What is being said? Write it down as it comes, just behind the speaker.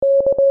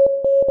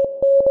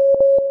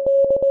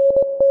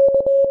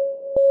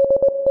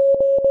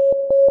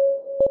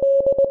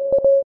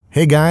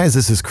Hey guys,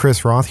 this is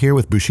Chris Roth here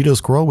with Bushido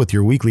Squirrel with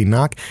your weekly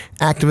Knock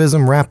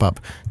Activism Wrap-Up.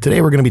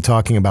 Today we're going to be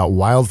talking about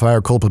wildfire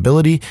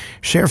culpability,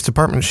 Sheriff's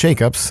Department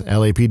shakeups,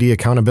 LAPD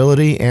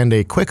accountability, and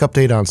a quick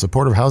update on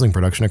supportive housing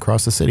production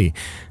across the city.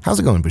 How's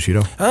it going,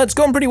 Bushido? It's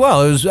going pretty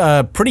well. It was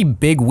a pretty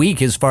big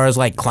week as far as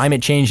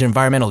climate change and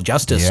environmental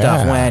justice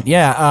stuff went.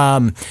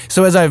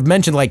 So as I've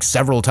mentioned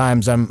several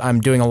times, I'm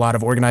doing a lot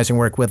of organizing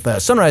work with the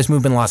Sunrise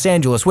Movement in Los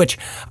Angeles, which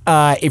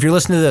if you're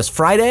listening to this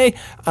Friday,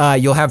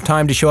 you'll have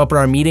time to show up at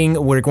our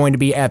meeting. We're going to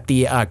be at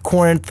the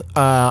Corinth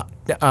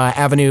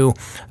Avenue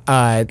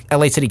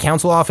LA City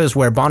Council office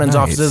where Bonin's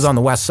office is on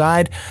the west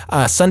side.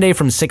 Sunday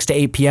from 6 to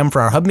 8 p.m.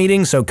 for our hub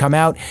meeting, so come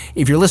out.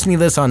 If you're listening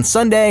to this on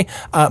Sunday,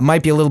 it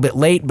might be a little bit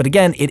late, but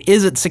again, it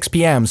is at 6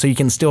 p.m., so you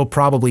can still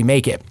probably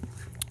make it.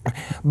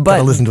 But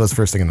gotta listen to us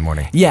first thing in the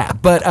morning. Yeah,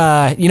 but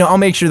I'll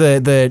make sure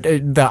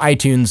the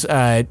iTunes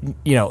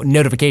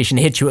notification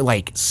hits you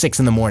at 6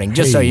 in the morning,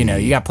 just so you know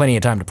you got plenty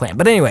of time to plan.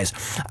 But anyways,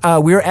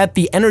 we're at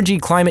the Energy,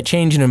 Climate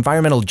Change, and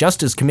Environmental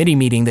Justice Committee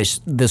meeting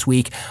this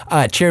week,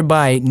 chaired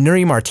by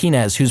Nuri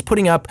Martinez, who's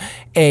putting up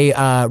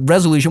a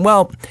resolution.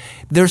 Well,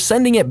 they're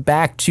sending it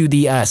back to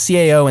the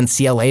CAO and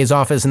CLA's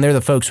office, and they're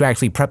the folks who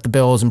actually prep the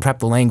bills and prep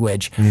the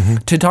language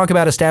to talk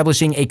about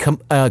establishing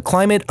a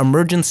climate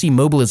emergency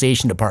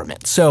mobilization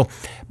department. So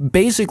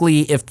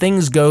basically, if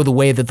things go the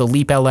way that the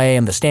LEAP LA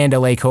and the Stand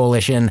LA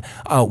Coalition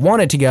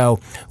want it to go,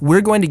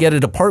 we're going to get a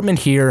department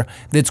here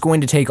that's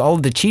going to take all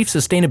of the chief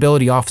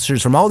sustainability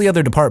officers from all the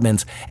other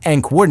departments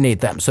and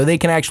coordinate them so they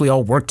can actually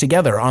all work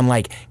together on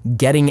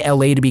getting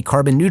LA to be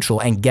carbon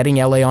neutral and getting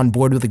LA on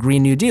board with the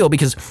Green New Deal,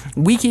 because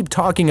we keep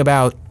talking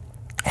about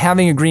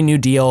having a Green New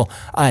Deal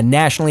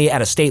nationally,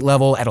 at a state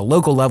level, at a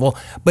local level,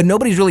 but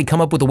nobody's really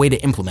come up with a way to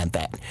implement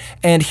that.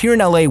 And here in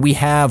LA, we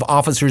have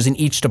officers in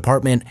each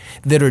department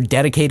that are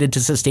dedicated to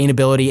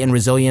sustainability and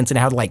resilience and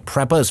how to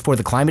prep us for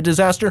the climate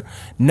disaster.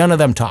 None of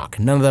them talk.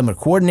 None of them are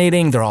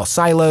coordinating. They're all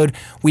siloed.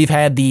 We've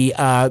had the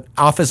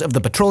Office of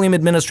the Petroleum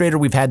Administrator.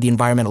 We've had the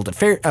Environmental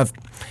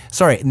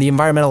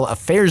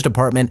Affairs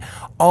Department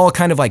all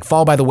kind of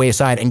fall by the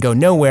wayside and go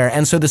nowhere.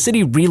 And so the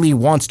city really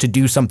wants to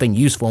do something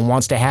useful and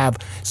wants to have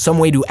some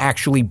way to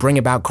actually bring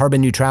about carbon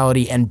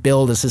neutrality and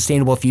build a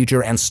sustainable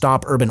future and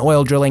stop urban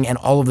oil drilling and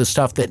all of the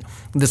stuff that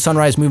the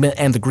Sunrise Movement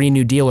and the Green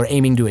New Deal are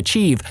aiming to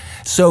achieve.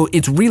 So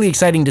it's really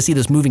exciting to see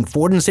this moving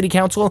forward in City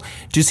Council,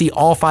 to see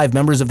all 5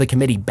 members of the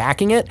committee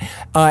backing it,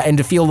 and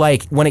to feel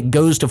like when it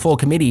goes to full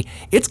committee,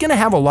 it's going to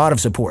have a lot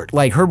of support.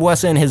 Herb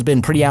Wesson has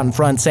been pretty out in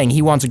front saying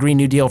he wants a Green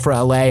New Deal for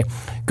LA.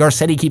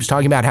 Garcetti keeps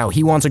talking about how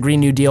he wants a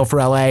Green New Deal for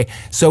LA.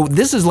 So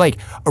this is a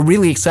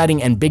really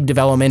exciting and big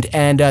development,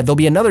 and there'll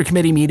be another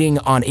committee meeting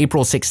on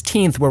April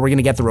 16th where we're going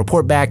to get the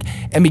report back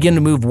and begin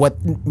to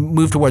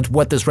move towards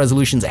what this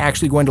resolution is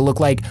actually going to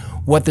look like,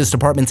 what this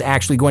department's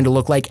actually going to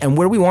look like, and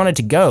where we want it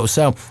to go.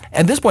 So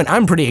at this point,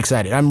 I'm pretty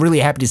excited. I'm really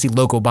happy to see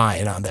local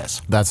buy-in on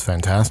this. That's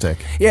fantastic.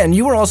 Yeah, and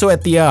you were also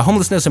at the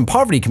Homelessness and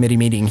Poverty Committee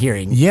meeting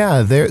hearing.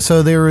 Yeah, there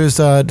was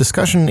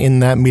discussion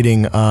in that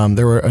meeting.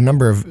 There were a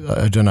number of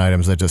agenda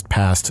items that just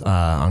passed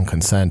on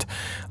consent.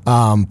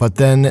 But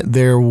then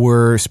there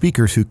were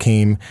speakers who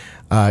came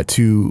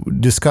to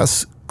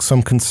discuss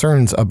some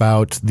concerns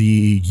about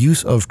the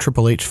use of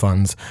Triple H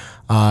funds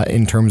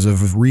in terms of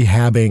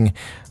rehabbing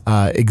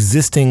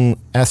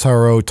existing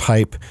SRO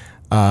type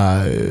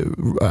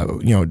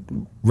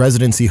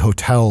residency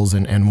hotels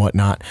and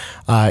whatnot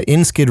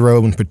in Skid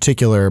Row in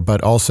particular,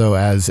 but also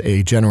as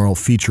a general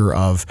feature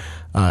of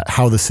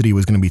how the city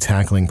was going to be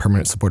tackling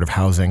permanent supportive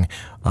housing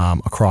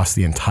across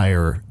the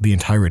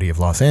entirety of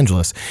Los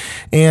Angeles.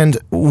 And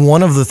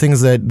one of the things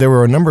that there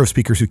were a number of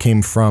speakers who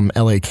came from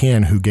LA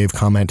Can who gave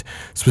comment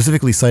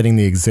specifically citing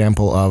the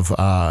example of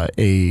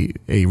a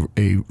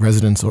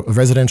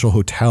residential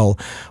hotel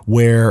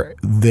where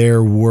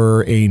there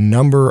were a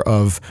number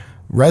of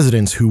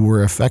residents who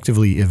were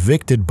effectively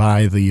evicted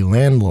by the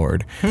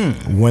landlord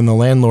when the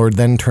landlord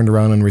then turned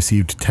around and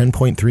received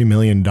 $10.3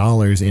 million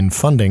in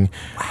funding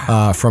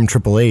from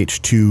Triple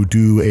H to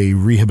do a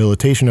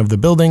rehabilitation of the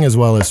building as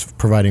well as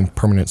providing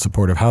permanent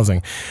supportive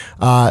housing.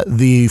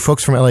 The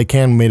folks from LA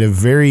Can made a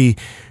very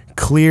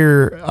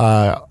clear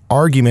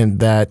argument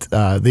that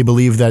they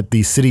believe that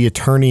the city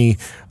attorney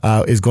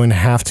is going to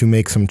have to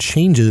make some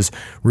changes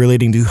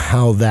relating to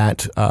how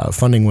that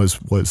funding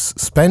was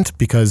spent,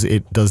 because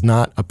it does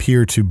not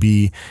appear to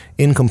be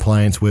in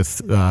compliance with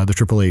the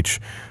Triple H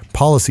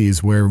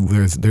policies, where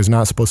there's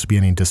not supposed to be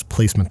any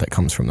displacement that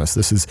comes from this.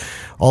 This is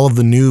all of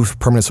the new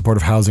permanent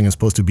supportive housing is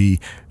supposed to be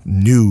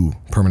new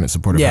permanent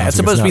supportive housing. Yeah, it's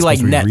supposed to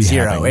be net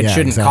zero. It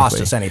shouldn't cost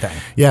us anything.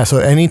 Yeah, so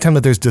anytime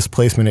that there's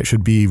displacement, it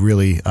should be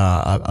really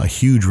a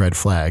huge red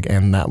flag,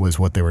 and that was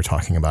what they were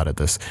talking about at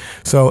this.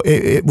 So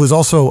it was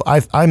also,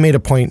 I made a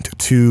point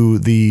to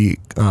the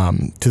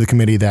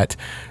committee that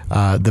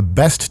the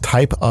best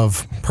type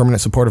of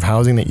permanent supportive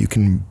housing that you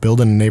can build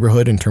in a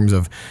neighborhood in terms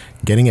of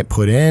getting it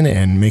put in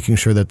and making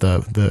sure that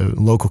the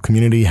local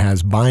community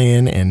has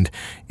buy-in and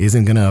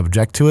isn't going to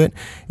object to it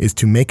is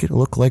to make it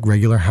look like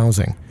regular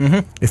housing.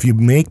 If you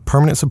make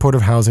permanent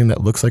supportive housing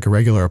that looks like a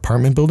regular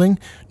apartment building,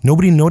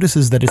 nobody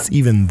notices that it's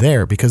even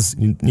there because,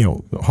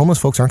 homeless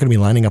folks aren't going to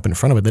be lining up in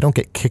front of it. They don't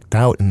get kicked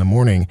out in the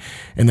morning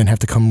and then have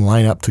to come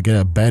line up to get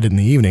a bed in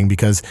the evening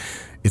because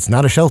it's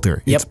not a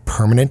shelter. Yep. It's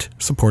permanent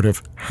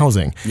supportive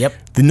housing. Yep.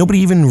 Then nobody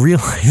even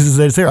realizes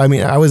that it's there. I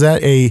mean, I was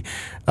at a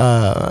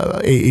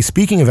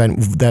speaking event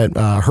that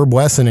Herb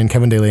Wesson and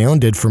Kevin De Leon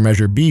did for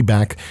Measure B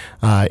back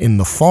in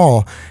the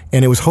fall,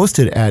 and it was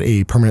hosted at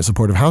a permanent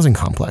supportive housing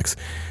complex.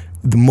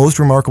 The most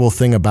remarkable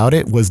thing about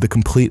it was the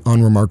complete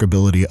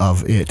unremarkability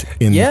of it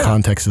in the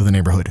context of the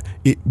neighborhood.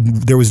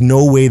 There was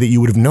no way that you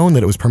would have known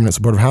that it was permanent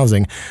supportive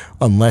housing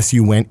unless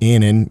you went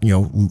in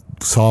and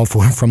saw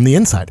from the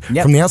inside.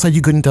 Yep. From the outside,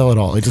 you couldn't tell at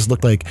all. It just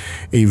looked like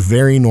a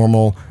very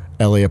normal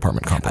LA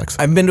apartment complex.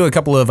 I've been to a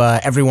couple of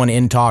Everyone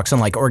In talks and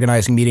like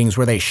organizing meetings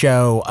where they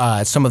show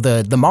some of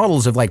the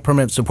models of like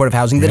permanent supportive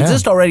housing that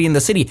exist already in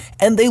the city,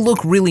 and they look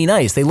really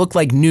nice. They look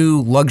like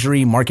new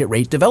luxury market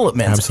rate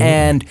developments. Absolutely.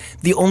 And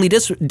the only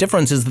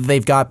difference is that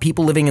they've got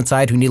people living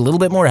inside who need a little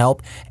bit more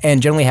help, and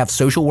generally have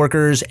social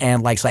workers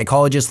and like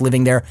psychologists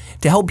living there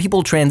to help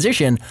people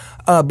transition.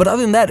 But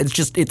other than that,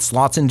 it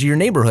slots into your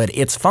neighborhood.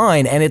 It's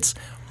fine, and it's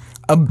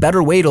a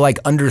better way to like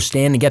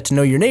understand and get to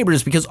know your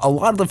neighbors, because a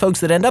lot of the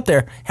folks that end up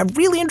there have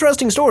really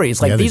interesting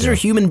stories. Like these are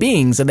human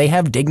beings and they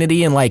have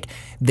dignity, and like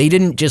they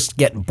didn't just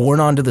get born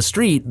onto the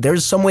street.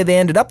 There's some way they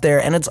ended up there,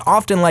 and it's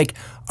often like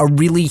a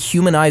really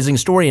humanizing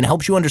story and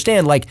helps you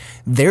understand like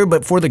there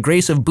but for the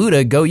grace of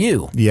Buddha go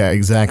you. Yeah,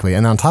 exactly.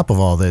 And on top of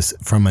all this,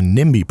 from a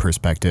NIMBY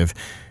perspective,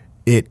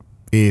 it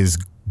is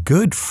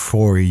good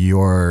for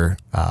your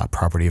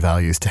property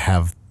values to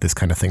have this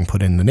kind of thing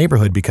put in the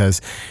neighborhood,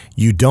 because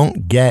you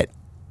don't get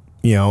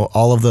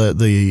all of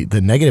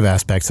the negative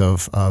aspects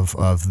of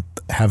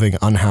having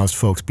unhoused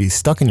folks be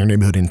stuck in your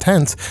neighborhood in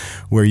tents,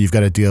 where you've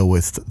got to deal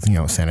with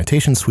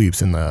sanitation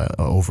sweeps and the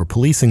over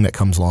policing that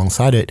comes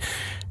alongside it,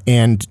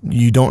 and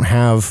you don't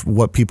have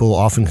what people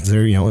often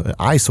consider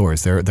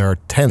eyesores. There are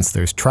tents,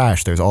 there's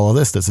trash, there's all of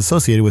this that's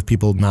associated with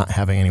people not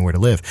having anywhere to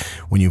live.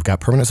 When you've got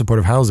permanent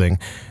supportive housing,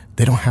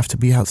 they don't have to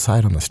be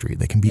outside on the street.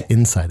 They can be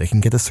inside. They can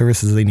get the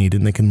services they need,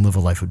 and they can live a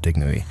life of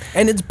dignity.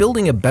 And it's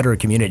building a better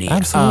community.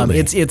 Absolutely.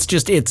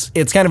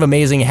 It's kind of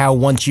amazing how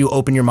once you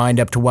open your mind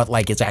up to what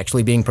like is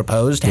actually being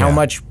proposed, how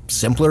much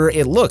simpler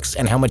it looks,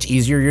 and how much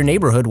easier your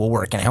neighborhood will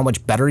work, and how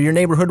much better your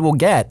neighborhood will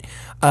get,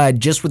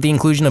 just with the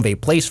inclusion of a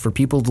place for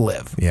people to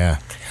live. Yeah.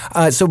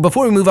 So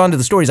before we move on to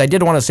the stories, I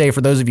did want to say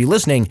for those of you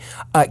listening,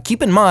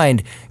 keep in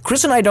mind,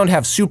 Chris and I don't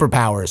have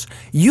superpowers.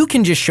 You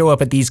can just show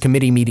up at these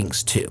committee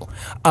meetings too,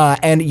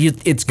 and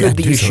it's good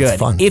that you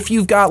should. If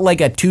you've got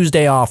like a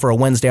Tuesday off or a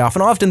Wednesday off,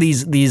 and often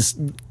these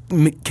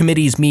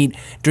committees meet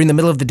during the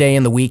middle of the day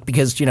in the week,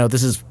 because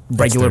this is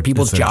regular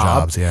people's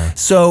jobs. Yeah.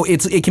 So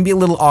it can be a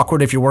little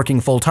awkward if you're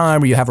working full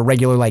time or you have a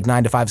regular like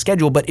 9 to 5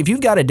 schedule. But if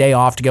you've got a day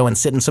off to go and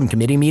sit in some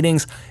committee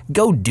meetings,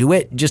 go do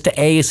it, just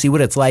to A, see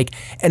what it's like,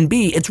 and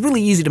B, it's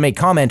really easy to make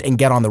comment and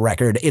get on the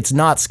record. It's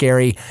not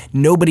scary.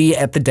 Nobody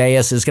at the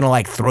dais is going to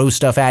like throw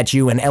stuff at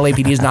you, and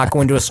LAPD is not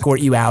going to escort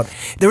you out.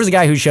 There was a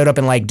guy who showed up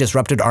and like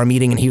disrupted our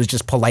meeting, and he was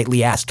just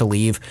politely asked to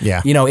leave.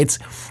 Yeah.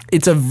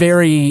 It's a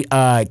very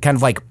kind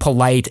of like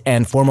polite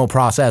and formal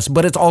process,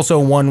 but it's also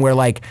one where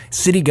like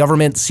city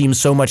government seems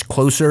so much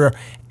closer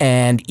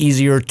and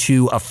easier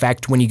to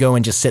affect when you go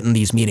and just sit in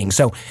these meetings.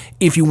 So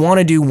if you want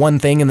to do one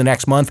thing in the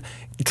next month,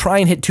 try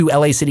and hit 2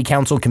 LA City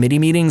Council committee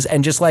meetings,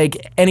 and just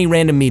like any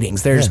random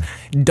meetings. There's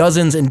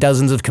dozens and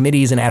dozens of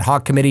committees and ad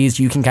hoc committees.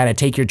 You can kind of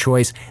take your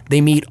choice.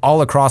 They meet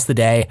all across the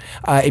day.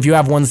 If you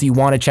have ones that you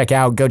want to check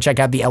out, go check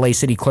out the LA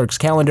City Clerk's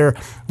calendar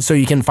so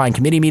you can find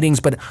committee meetings.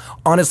 But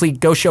honestly,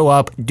 go show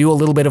up, do a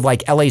little bit of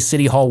like LA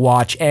City Hall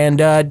watch, and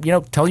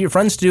tell your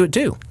friends to do it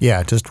too.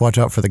 Yeah, just watch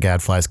out for the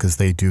gadflies, because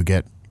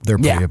they're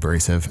pretty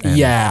abrasive. And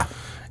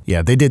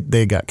yeah,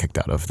 they got kicked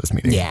out of this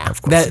meeting. Yeah,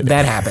 of course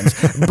that happens.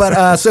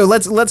 But so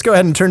let's go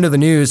ahead and turn to the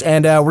news,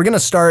 and we're going to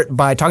start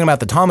by talking about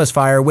the Thomas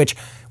Fire, which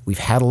we've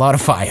had a lot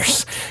of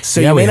fires. So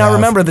you may not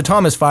remember the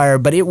Thomas Fire,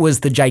 but it was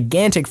the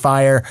gigantic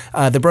fire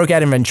that broke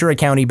out in Ventura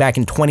County back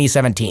in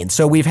 2017.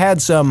 So we've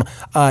had some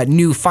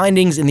new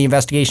findings in the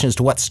investigation as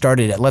to what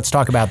started it. Let's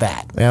talk about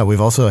that. Yeah,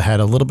 we've also had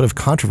a little bit of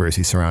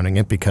controversy surrounding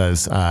it,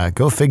 because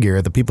go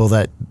figure, the people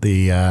that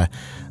the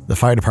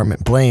fire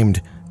department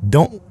blamed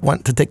don't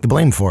want to take the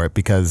blame for it,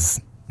 because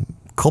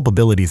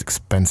culpability is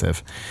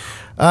expensive.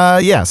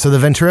 So the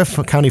Ventura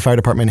County Fire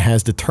Department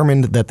has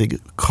determined that the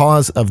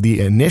cause of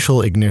the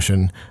initial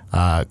ignition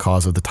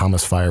cause of the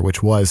Thomas Fire,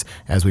 which was,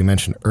 as we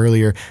mentioned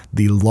earlier,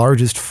 the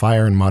largest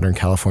fire in modern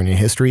California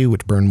history,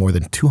 which burned more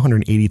than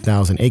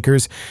 280,000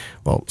 acres.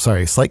 Well,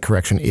 sorry, slight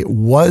correction. It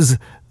was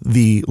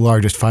the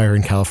largest fire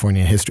in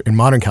California history, in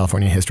modern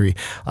California history,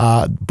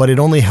 but it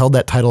only held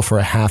that title for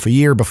a half a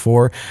year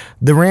before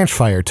the Ranch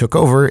Fire took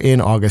over in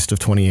August of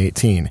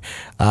 2018.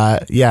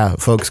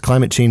 Folks,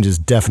 climate change is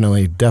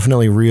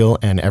definitely real,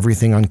 and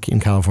everything in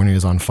California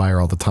is on fire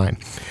all the time.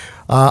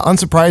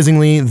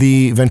 Unsurprisingly,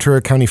 the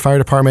Ventura County Fire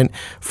Department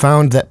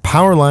found that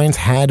power lines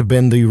had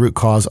been the root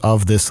cause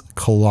of this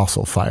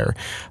colossal fire.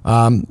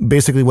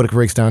 Basically, what it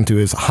breaks down to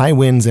is high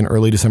winds in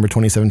early December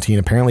 2017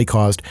 apparently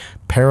caused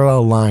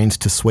parallel lines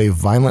to sway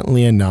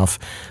violently enough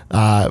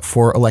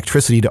for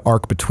electricity to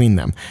arc between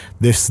them.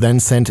 This then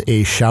sent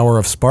a shower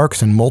of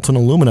sparks and molten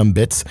aluminum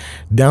bits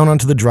down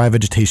onto the dry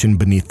vegetation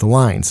beneath the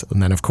lines.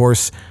 And then, of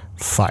course,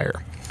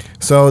 fire.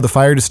 So the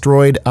fire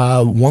destroyed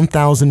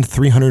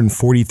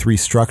 1,343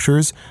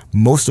 structures,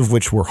 most of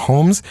which were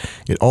homes.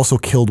 It also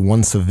killed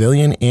one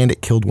civilian, and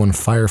it killed one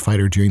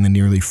firefighter during the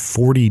nearly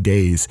 40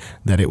 days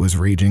that it was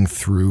raging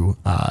through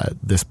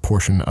this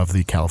portion of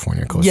the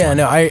California coastline. Yeah,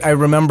 no, I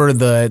remember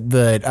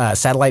the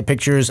satellite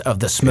pictures of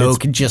the smoke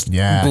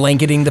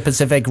blanketing the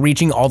Pacific,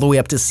 reaching all the way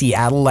up to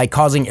Seattle, like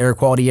causing air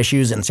quality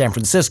issues in San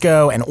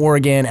Francisco and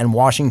Oregon and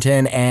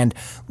Washington, and,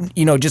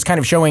 you know, just kind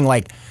of showing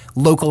like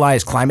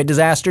localized climate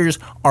disasters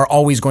are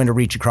always going to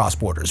reach across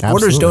borders.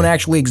 Absolutely. Borders don't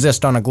actually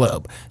exist on a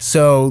globe.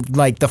 So,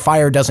 like, the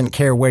fire doesn't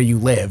care where you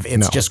live.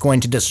 It's just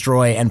going to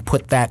destroy and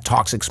put that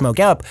toxic smoke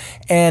up.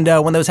 And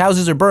when those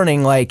houses are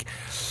burning, like,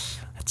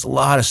 it's a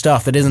lot of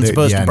stuff that isn't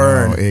supposed to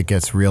burn. No, it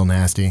gets real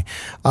nasty.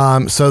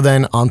 So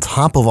then on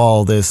top of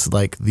all this,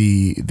 like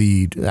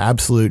the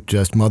absolute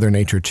just Mother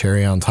Nature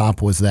cherry on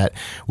top was that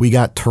we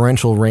got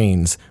torrential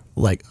rains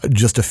like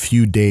just a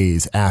few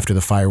days after the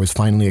fire was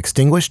finally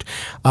extinguished.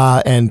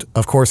 And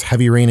of course,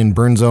 heavy rain and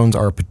burn zones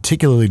are a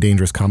particularly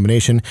dangerous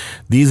combination.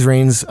 These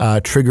rains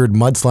triggered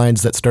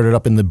mudslides that started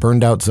up in the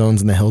burned out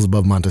zones in the hills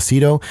above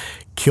Montecito,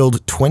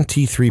 killed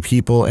 23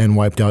 people, and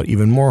wiped out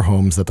even more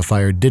homes that the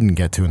fire didn't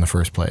get to in the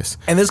first place.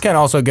 And this kind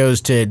of also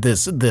goes to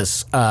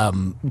this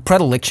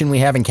predilection we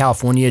have in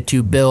California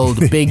to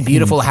build big,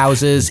 beautiful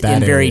houses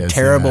in very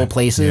terrible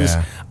places.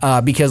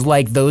 Yeah. Because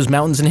like those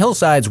mountains and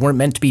hillsides weren't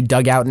meant to be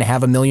dug out and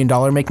have $1 million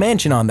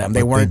McMansion on them.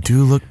 They weren't. They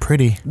do look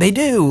pretty. They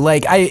do.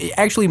 Like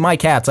my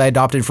cats I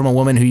adopted from a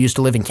woman who used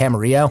to live in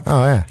Camarillo.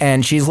 Oh yeah.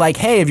 And she's like,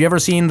 hey, have you ever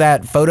seen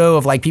that photo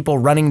of like people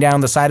running down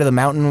the side of the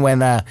mountain when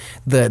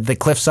the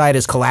cliffside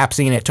is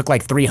collapsing and it took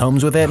like 3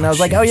 homes with it? And I was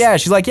like, oh yeah.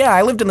 She's like, yeah,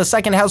 I lived in the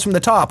second house from the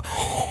top.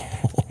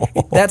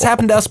 That's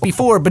happened to us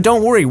before, but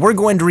don't worry, we're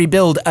going to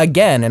rebuild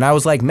again. And I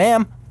was like,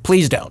 ma'am,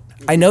 please don't.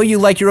 I know you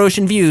like your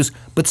ocean views,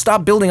 but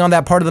stop building on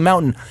that part of the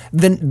mountain.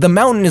 The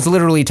mountain is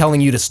literally telling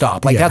you to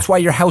stop. Like, that's why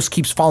your house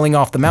keeps falling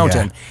off the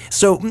mountain. Yeah.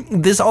 So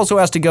this also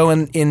has to go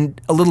in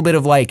a little bit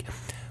of like,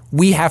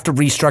 we have to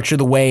restructure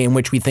the way in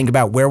which we think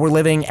about where we're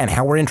living and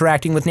how we're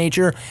interacting with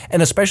nature,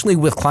 and especially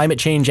with climate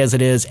change as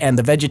it is and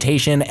the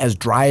vegetation as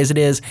dry as it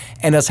is,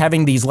 and us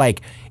having these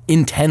like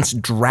intense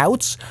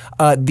droughts,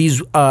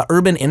 these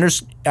urban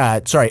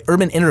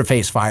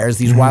interface fires,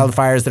 these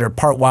wildfires that are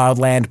part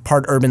wildland,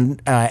 part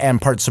urban and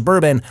part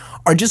suburban,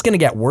 are just going to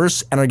get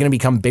worse and are going to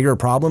become bigger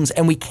problems,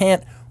 and we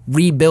can't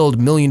rebuild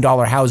 $1 million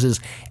houses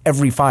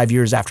every 5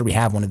 years after we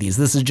have one of these.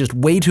 This is just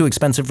way too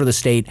expensive for the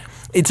state.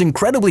 It's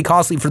incredibly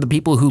costly for the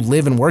people who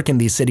live and work in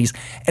these cities,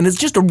 and it's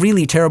just a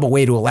really terrible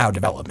way to allow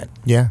development.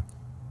 Yeah.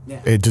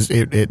 It's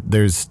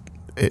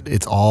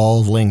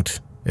all linked.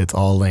 It's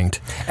all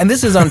linked. And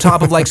this is on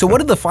top of like, so what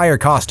did the fire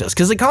cost us?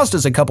 Because it cost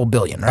us a couple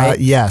billion, right?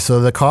 Yeah, so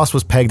the cost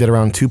was pegged at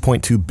around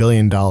 $2.2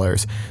 billion.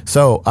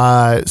 So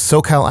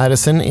SoCal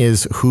Edison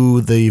is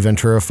who the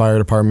Ventura Fire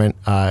Department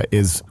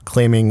is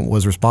claiming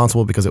was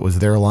responsible because it was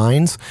their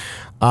lines.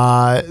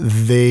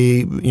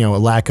 They, a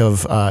lack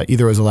of,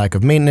 either it was a lack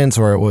of maintenance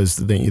or it was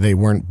they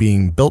weren't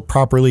being built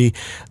properly.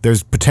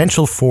 There's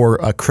potential for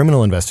a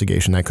criminal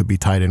investigation that could be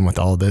tied in with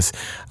all of this,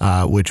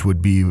 which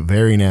would be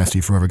very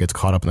nasty for whoever gets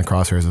caught up in the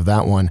crosshairs of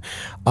that one.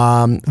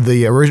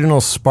 The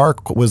original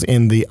spark was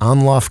in the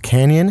Anloff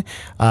Canyon.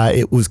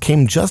 It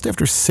came just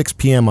after 6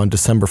 p.m. on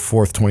December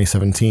 4th,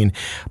 2017.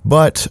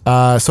 But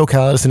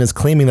SoCal Edison is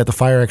claiming that the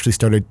fire actually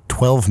started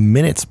 12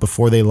 minutes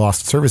before they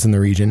lost service in the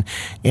region,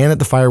 and that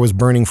the fire was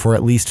burning for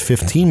at least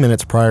 15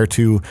 minutes prior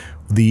to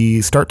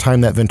the start time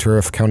that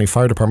Ventura County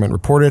Fire Department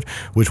reported,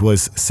 which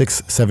was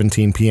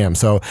 6:17 p.m.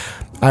 So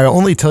I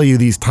only tell you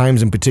these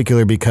times in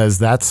particular because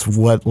that's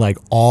what like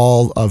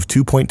all of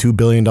 $2.2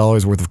 billion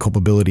worth of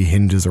culpability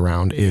hinges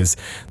around. Is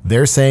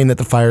they're saying that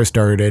the fire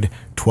started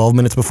 12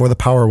 minutes before the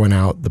power went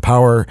out. The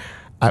power,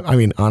 I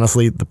mean,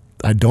 honestly,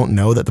 I don't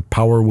know that the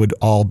power would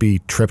all be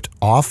tripped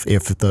off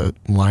if the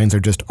lines are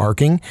just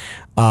arcing.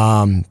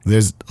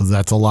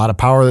 That's a lot of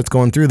power that's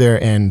going through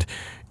there, and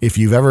if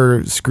you've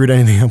ever screwed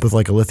anything up with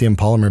like a lithium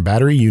polymer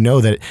battery, you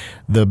know that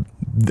the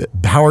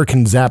power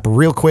can zap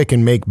real quick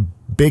and make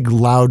big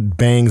loud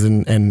bangs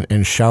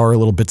and shower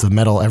little bits of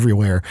metal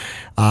everywhere.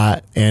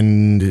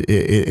 And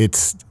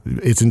it's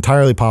it's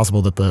entirely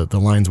possible that the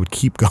lines would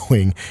keep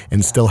going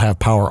and still have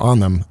power on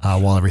them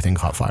while everything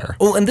caught fire.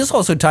 Well, and this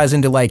also ties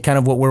into like kind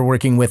of what we're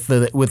working with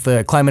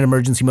the Climate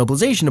Emergency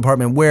Mobilization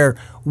Department, where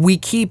we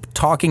keep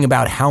talking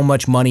about how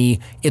much money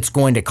it's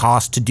going to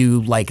cost to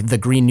do like the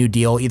Green New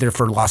Deal, either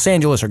for Los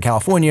Angeles or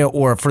California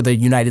or for the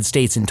United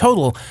States in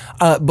total.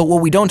 But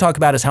what we don't talk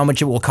about is how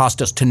much it will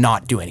cost us to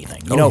not do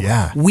anything.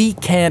 We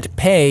can't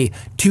pay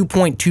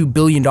 $2.2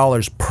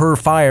 billion per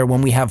fire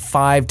when we have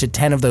 5 to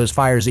 10 of those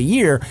fires a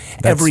year.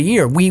 Every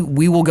year, we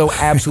will go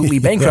absolutely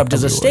bankrupt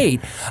as a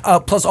state.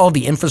 Plus all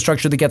the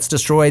infrastructure that gets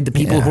destroyed, the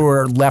people who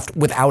are left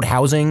without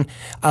housing.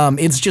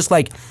 It's just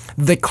like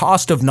the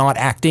cost of not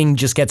acting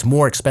just gets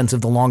more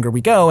expensive the longer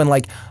we go. And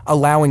like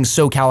allowing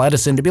SoCal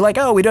Edison to be like,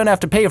 oh, we don't have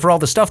to pay for all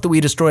the stuff that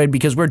we destroyed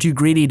because we're too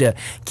greedy to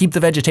keep the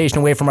vegetation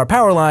away from our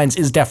power lines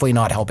is definitely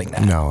not helping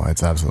that. No,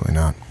 it's absolutely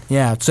not.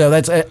 Yeah. So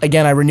that's,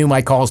 again, I renew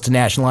my calls to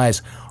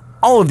nationalize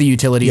all of the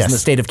utilities in the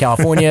state of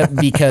California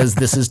because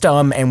this is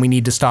dumb and we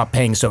need to stop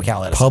paying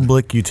SoCal Edison.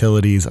 Public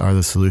utilities are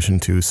the solution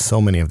to so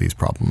many of these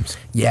problems.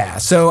 Yeah,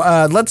 so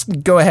let's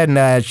go ahead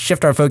and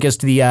shift our focus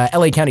to the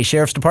LA County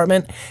Sheriff's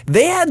Department.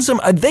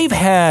 They've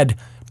had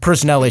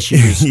personnel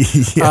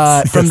issues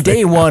from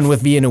day one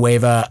with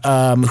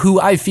Villanueva, who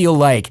I feel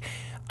like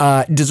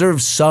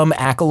deserves some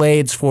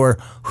accolades for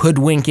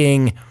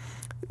hoodwinking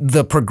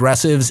the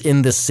progressives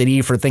in this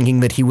city for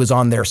thinking that he was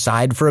on their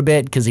side for a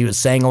bit because he was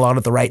saying a lot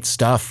of the right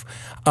stuff.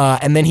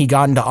 And then he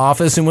got into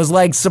office and was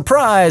like,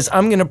 surprise,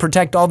 I'm going to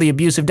protect all the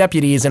abusive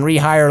deputies and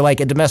rehire like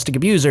a domestic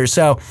abuser.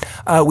 So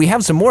we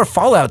have some more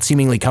fallout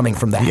seemingly coming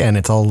from that. Yeah, and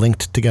it's all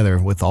linked together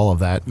with all of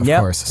that, of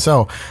course.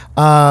 So,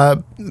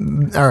 all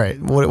right,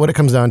 what it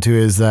comes down to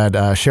is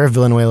that Sheriff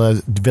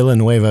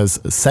Villanueva's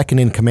second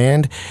in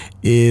command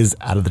is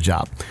out of the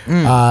job.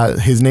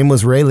 His name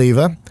was Ray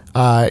Leyva.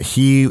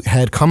 He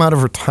had come out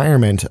of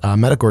retirement,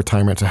 medical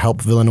retirement, to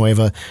help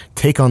Villanueva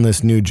take on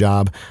this new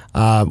job,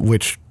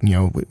 which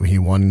he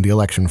won the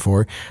election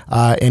for,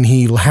 and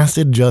he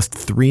lasted just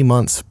 3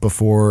 months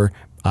before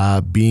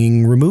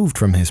being removed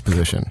from his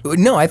position.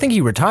 No, I think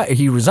he retired.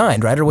 He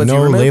resigned, right? Or was he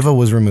removed? No, Leyva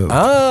was removed.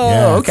 Oh,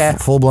 yeah, okay.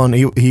 Full blown.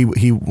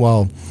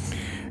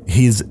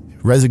 His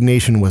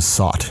resignation was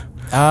sought.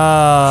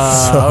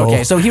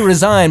 Okay. So he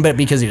resigned, but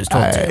because he was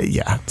told to.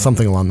 Yeah,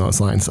 something along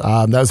those lines.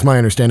 That's my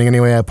understanding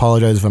anyway. I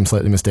apologize if I'm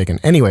slightly mistaken.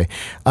 Anyway,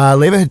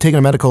 Leyva had taken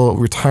a medical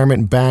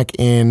retirement back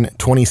in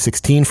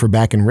 2016 for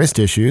back and wrist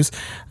issues,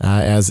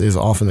 as is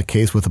often the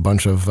case with a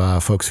bunch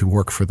of folks who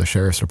work for the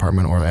Sheriff's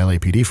Department or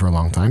LAPD for a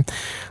long time.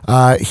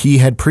 He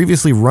had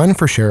previously run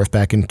for sheriff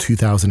back in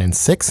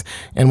 2006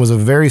 and was a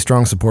very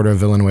strong supporter of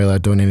Villanueva,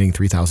 donating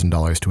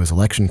 $3,000 to his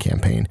election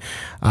campaign.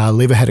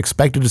 Leyva had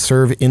expected to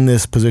serve in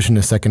this position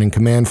as second in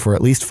command for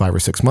at least 5 or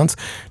 6 months,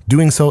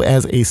 doing so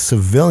as a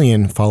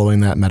civilian following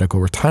that medical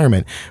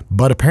retirement.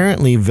 But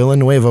apparently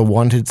Villanueva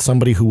wanted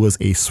somebody who was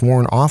a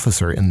sworn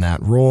officer in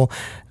that role,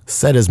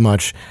 said as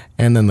much,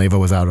 and then Leyva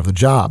was out of the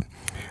job.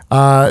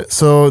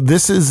 So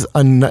this is,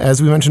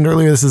 as we mentioned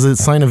earlier, this is a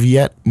sign of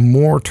yet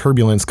more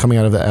turbulence coming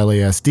out of the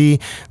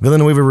LASD.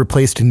 Villanueva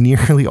replaced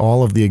nearly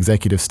all of the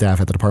executive staff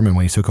at the department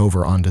when he took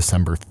over on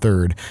December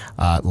 3rd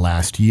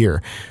last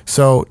year.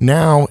 So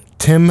now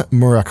Tim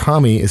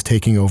Murakami is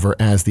taking over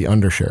as the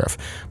undersheriff.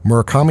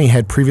 Murakami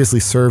had previously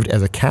served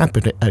as a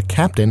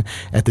captain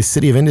at the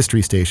City of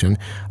Industry station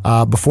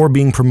before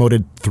being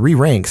promoted 3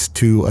 ranks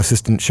to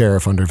assistant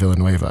sheriff under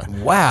Villanueva.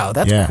 Wow,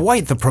 that's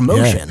quite the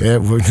promotion.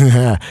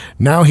 Yeah.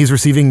 Now he's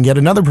receiving yet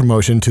another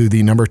promotion to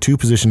the number 2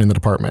 position in the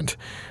department.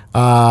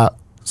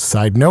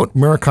 Side note,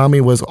 Murakami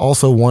was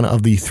also one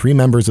of the 3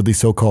 members of the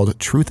so-called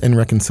Truth and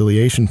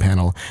Reconciliation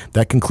panel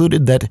that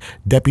concluded that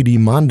Deputy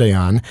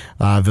Mondayan,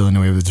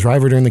 Villanueva's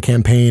driver during the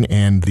campaign,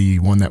 and the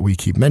one that we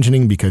keep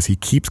mentioning because he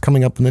keeps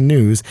coming up in the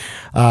news,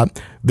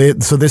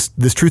 so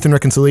this Truth and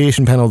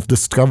Reconciliation panel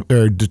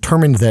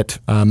determined that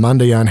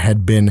Mondayan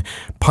had been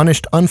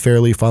punished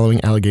unfairly following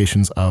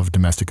allegations of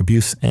domestic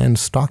abuse and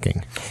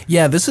stalking.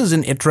 Yeah, this is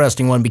an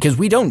interesting one because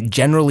we don't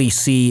generally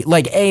see,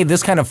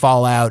 this kind of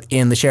fallout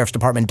in the Sheriff's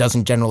Department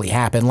doesn't generally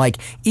happen. Like,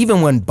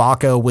 even when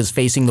Baca was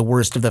facing the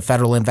worst of the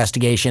federal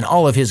investigation,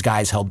 all of his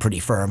guys held pretty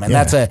firm. And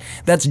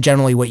that's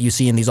generally what you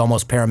see in these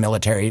almost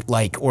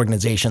paramilitary-like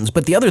organizations.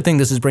 But the other thing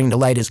this is bringing to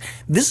light is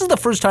this is the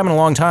first time in a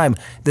long time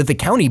that the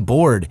county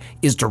board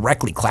is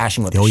directly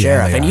clashing with the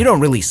sheriff. And you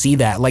don't really see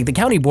that. Like, the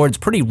county board's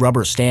pretty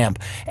rubber stamp.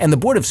 And the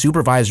board of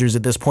supervisors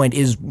at this point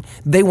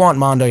they want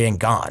Mondayan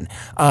gone.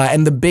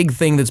 And the big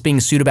thing that's being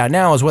sued about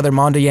now is whether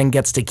Mondayan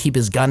gets to keep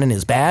his gun and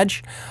his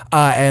badge.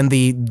 And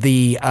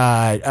the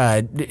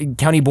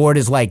county board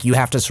is like, you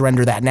have to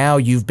surrender that now.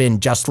 You've been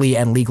justly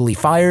and legally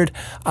fired.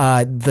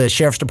 The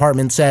sheriff's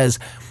department says,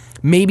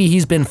 maybe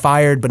he's been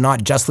fired, but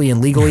not justly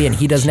and legally, and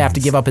he doesn't have to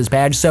give up his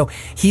badge. So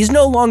he's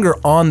no longer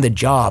on the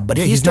job, but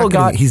he's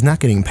not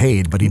getting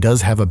paid, but he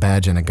does have a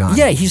badge and a gun.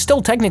 Yeah, he's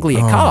still technically a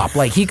cop.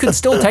 Like, he could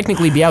still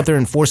technically be out there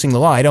enforcing the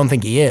law. I don't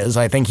think he is.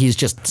 I think he's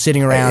just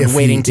sitting around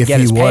waiting to get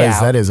his payout.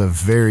 That is a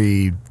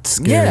very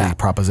scary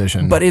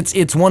proposition. But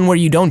it's one where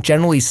you don't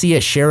generally see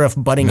a sheriff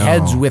butting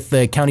heads with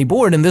the county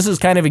board, and this is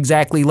kind of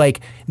exactly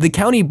like the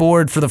county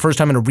board for the first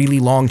time in a really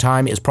long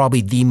time is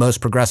probably the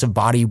most progressive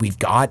body we've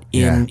got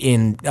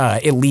in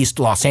at least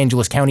Los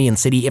Angeles County and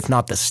city, if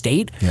not the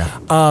state.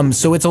 Yeah.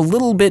 So it's a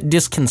little bit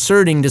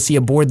disconcerting to see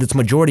a board that's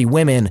majority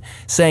women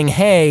saying,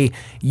 hey,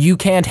 you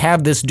can't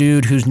have this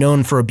dude who's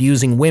known for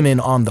abusing women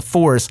on the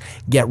force,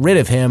 get rid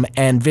of him,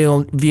 and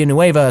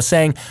Villanueva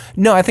saying,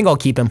 no, I think I'll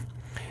keep him.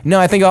 No,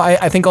 I think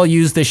I'll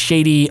use this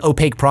shady,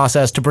 opaque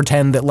process to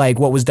pretend that like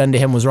what was done to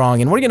him was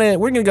wrong, and we're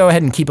gonna go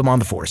ahead and keep him on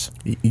the force.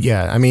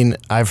 Yeah, I mean,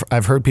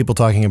 I've heard people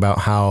talking about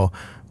how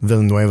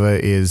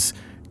Villanueva is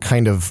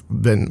kind of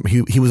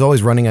he was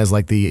always running as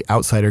like the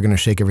outsider going to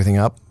shake everything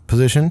up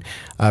position.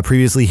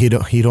 Previously,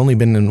 he'd only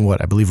been in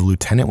what I believe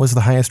lieutenant was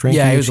the highest rank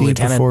he achieved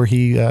before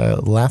he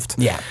left.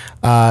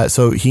 Yeah.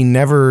 So he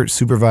never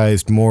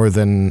supervised more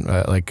than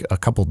like a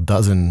couple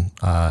dozen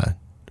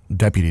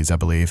deputies, I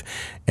believe,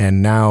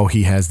 and now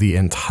he has the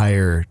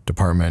entire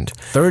department.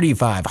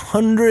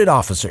 3,500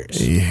 officers,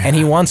 and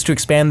he wants to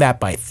expand that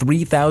by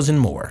 3,000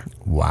 more.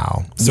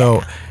 Wow.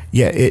 So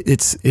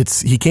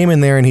it's he came in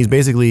there and he's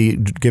basically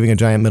giving a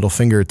giant middle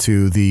finger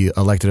to the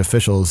elected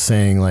officials,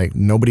 saying like,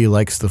 nobody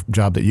likes the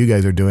job that you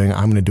guys are doing.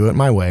 I'm going to do it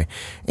my way,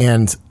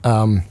 and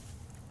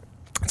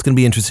it's going to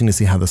be interesting to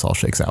see how this all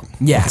shakes out.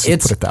 Yeah, Let's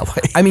just put it that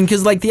way. I mean,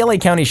 because like the LA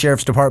County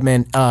Sheriff's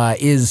Department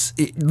is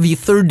the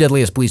third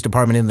deadliest police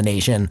department in the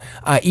nation.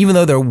 Even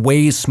though they're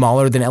way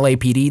smaller than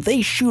LAPD,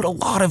 they shoot a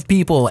lot of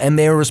people, and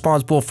they're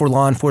responsible for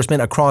law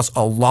enforcement across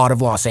a lot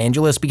of Los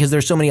Angeles because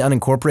there's so many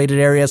unincorporated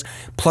areas,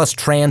 plus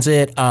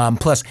transit,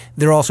 plus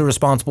they're also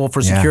responsible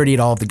for security at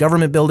all of the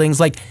government buildings.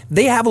 Like,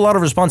 they have a lot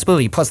of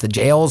responsibility, plus the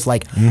jails.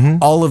 Like,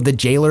 all of the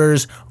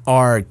jailers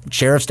are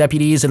sheriff's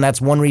deputies, and that's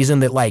one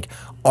reason that like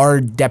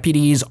our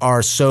deputies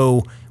are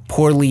so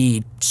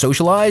poorly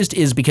socialized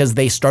is because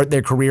they start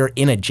their career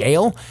in a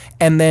jail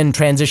and then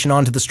transition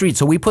onto the street.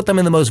 So we put them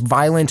in the most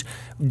violent,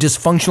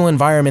 dysfunctional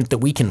environment that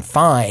we can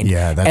find,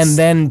 and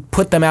then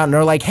put them out and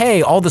are like,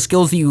 hey, all the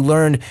skills that you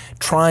learned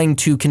trying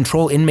to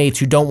control inmates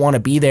who don't want to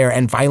be there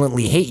and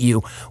violently hate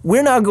you,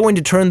 we're now going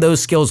to turn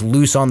those skills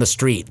loose on the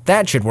street.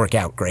 That should work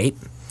out great.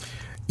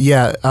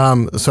 Yeah,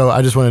 so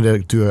I just wanted to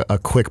do a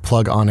quick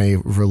plug on a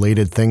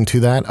related thing to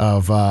that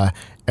of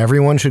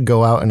everyone should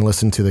go out and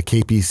listen to the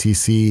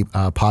KPCC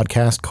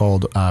podcast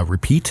called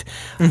Repeat.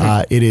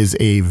 It is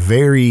a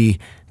very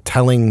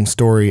telling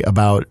story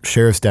about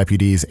sheriff's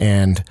deputies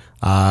and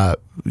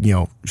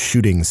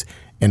shootings.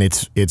 And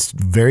it's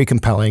very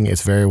compelling.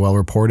 It's very well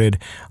reported,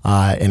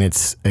 and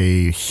it's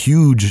a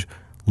huge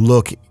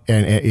look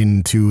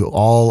into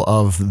all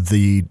of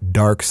the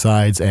dark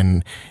sides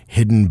and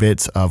hidden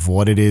bits of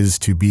what it is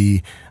to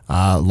be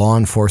law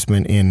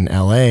enforcement in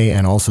LA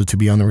and also to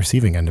be on the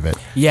receiving end of it.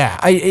 Yeah,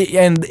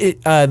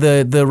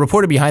 the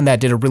reporter behind that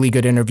did a really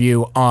good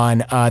interview on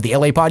the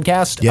LA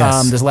podcast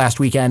this last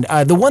weekend.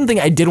 The one thing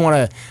I did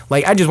want to,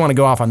 I just want to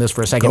go off on this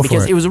for a second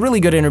because it was a really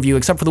good interview,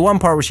 except for the one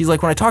part where she's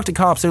like, when I talk to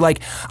cops, they're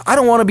like, I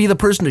don't want to be the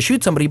person to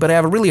shoot somebody, but I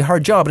have a really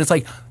hard job. And it's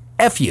like,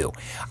 F you.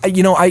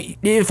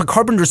 If a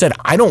carpenter said,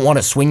 I don't want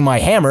to swing my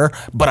hammer,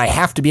 but I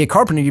have to be a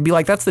carpenter, you'd be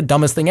like, that's the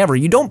dumbest thing ever.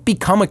 You don't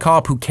become a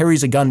cop who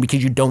carries a gun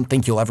because you don't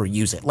think you'll ever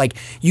use it. Like,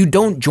 you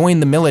don't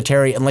join the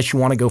military unless you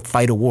want to go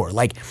fight a war.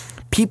 Like,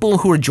 people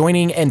who are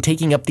joining and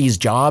taking up these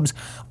jobs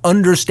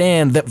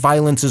understand that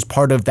violence is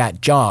part of that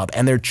job,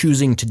 and they're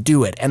choosing to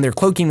do it, and they're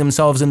cloaking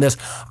themselves in this,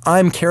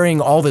 I'm carrying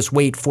all this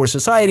weight for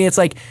society. It's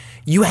like,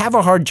 you have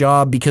a hard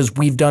job because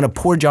we've done a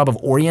poor job of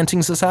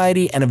orienting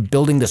society and of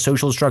building the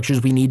social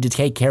structures we need to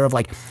take care of,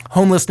 like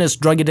homelessness,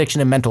 drug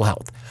addiction, and mental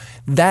health.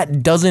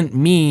 That doesn't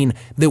mean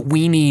that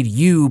we need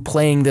you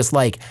playing this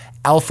like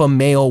alpha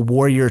male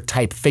warrior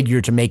type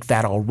figure to make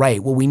that all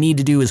right. What we need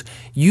to do is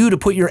you to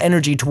put your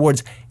energy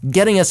towards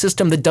getting a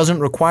system that doesn't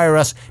require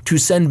us to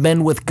send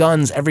men with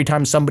guns every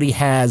time somebody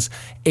has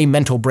a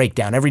mental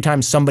breakdown, every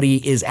time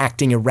somebody is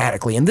acting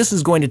erratically. And this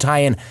is going to tie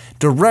in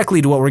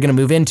directly to what we're going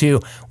to move into,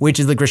 which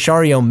is the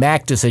Grishario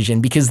Mack decision,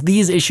 because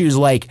these issues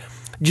like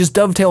just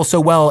dovetail so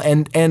well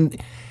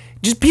and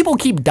just people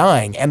keep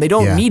dying and they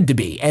don't need to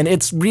be. And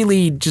it's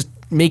really just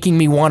making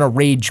me want to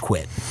rage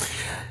quit.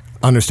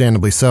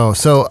 Understandably so.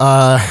 So,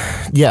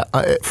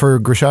 for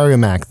Grishario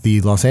Mack,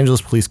 the Los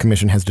Angeles Police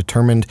Commission has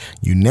determined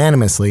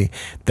unanimously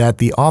that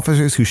the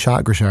officers who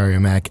shot Grishario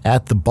Mack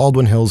at the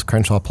Baldwin Hills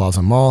Crenshaw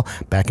Plaza Mall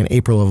back in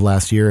April of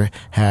last year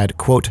had,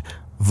 quote,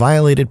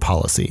 violated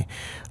policy.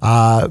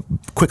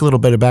 Quick little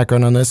bit of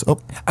background on this.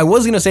 I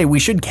was going to say we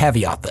should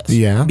caveat this.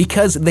 Yeah.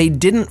 Because they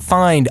didn't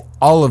find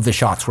all of the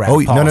shots were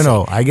out of policy.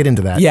 No. I get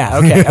into that. Yeah,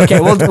 okay.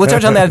 We'll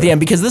touch on that at the end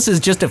because this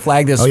is just to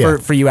flag this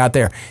for you out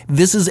there.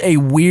 This is a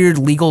weird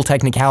legal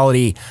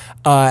technicality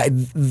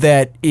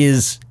that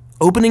is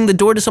opening the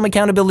door to some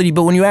accountability,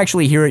 but when you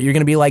actually hear it, you're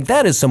going to be like,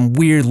 that is some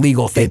weird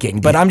legal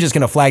thinking. But I'm just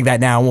going to flag that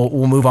now, and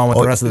we'll move on with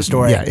the rest of the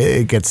story. Yeah,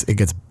 it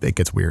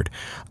gets weird.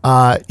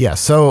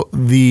 So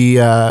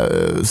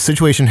the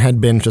situation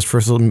had been, just for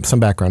some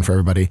background for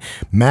everybody,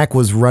 Mac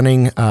was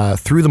running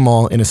through the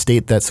mall in a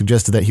state that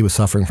suggested that he was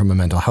suffering from a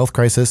mental health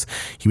crisis.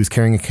 He was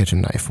carrying a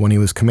kitchen knife. When he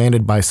was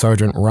commanded by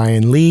Sergeant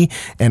Ryan Lee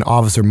and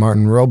Officer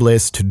Martin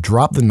Robles to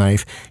drop the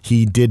knife,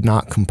 he did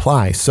not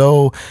comply.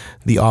 So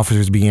the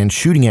officers began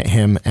shooting at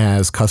him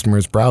as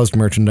customers browsed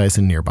merchandise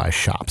in nearby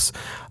shops.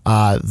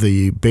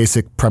 The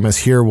basic premise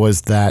here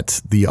was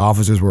that the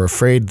officers were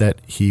afraid that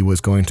he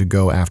was going to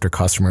go after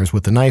customers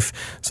with the knife,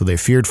 so they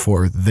feared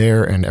for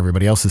their and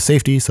everybody else's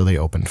safety, so they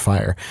opened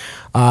fire.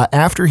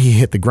 After he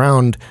hit the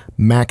ground,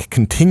 Mac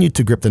continued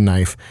to grip the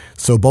knife,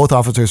 so both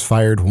officers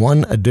fired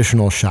one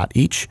additional shot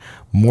each,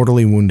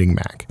 mortally wounding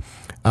Mac.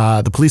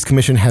 The police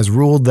commission has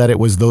ruled that it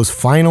was those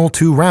final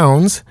 2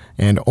 rounds,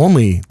 and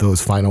only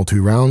those final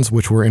 2 rounds,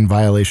 which were in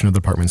violation of the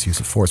department's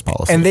use of force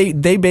policy. And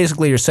they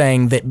basically are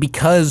saying that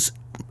because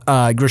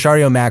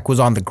Grishario Mac was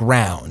on the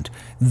ground,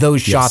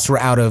 those shots were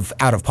out of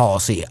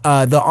policy.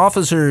 The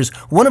officers,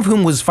 one of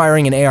whom was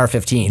firing an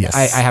AR-15,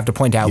 I have to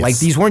point out. Like,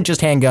 these weren't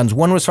just handguns.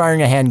 One was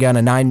firing a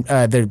handgun,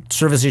 their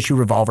service issue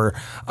revolver,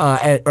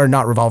 or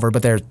not revolver,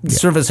 but their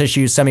service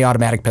issue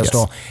semi-automatic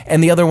pistol.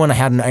 And the other one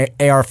had an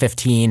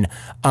AR-15,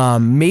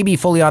 maybe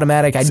fully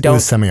automatic. It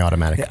was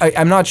semi-automatic.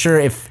 I'm not sure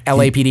if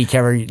LAPD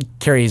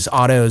carries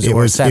autos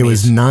or semis. It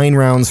was 9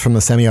 rounds from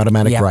the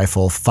semi-automatic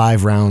rifle,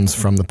 5 rounds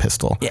from the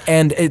pistol.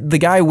 And the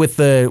guy with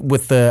the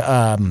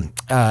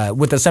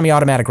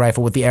semi-automatic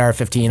rifle with the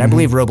AR-15, I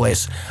believe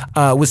Robles,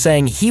 was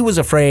saying he was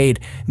afraid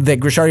that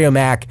Grishario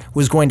Mac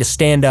was going to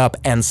stand up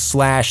and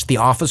slash the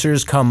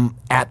officers, come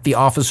at the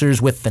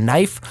officers with the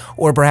knife,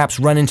 or perhaps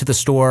run into the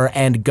store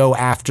and go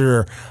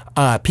after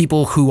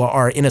people who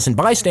are innocent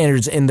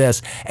bystanders in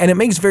this. And it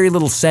makes very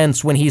little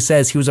sense when he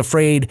says he was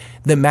afraid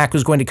that Mac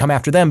was going to come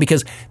after them,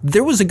 because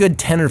there was a good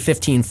 10 or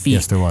 15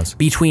 feet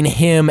between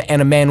him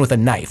and a man with a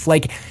knife.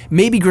 Like,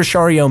 maybe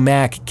Grishario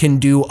Mac can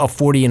do a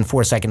 40 in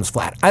 4 seconds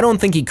flat. I don't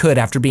think he could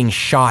after being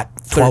shot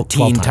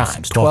 13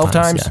 times. 12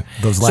 times? Yeah.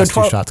 Those last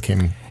 2 shots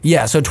came.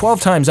 Yeah, so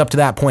 12 times up to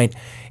that point.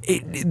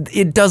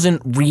 It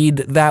doesn't read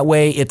that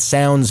way. It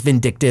sounds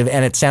vindictive,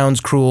 and it sounds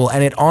cruel,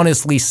 and it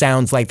honestly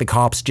sounds like the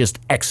cops just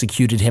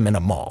executed him in a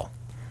mall.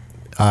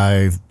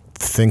 I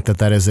think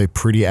that is a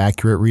pretty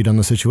accurate read on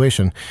the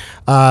situation.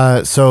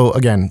 So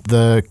again,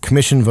 the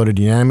commission voted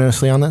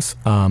unanimously on this.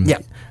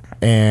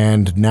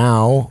 And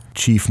now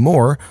Chief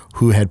Moore,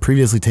 who had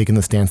previously taken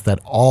the stance that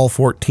all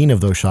 14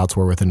 of those shots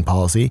were within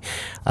policy,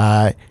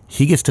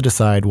 he gets to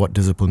decide what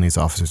discipline these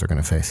officers are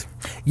going to face.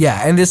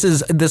 Yeah, and this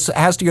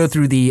has to go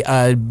through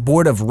the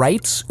Board of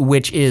Rights,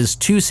 which is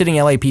 2 sitting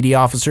LAPD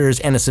officers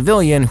and a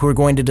civilian who are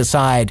going to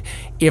decide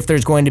if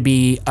there's going to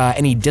be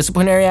any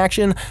disciplinary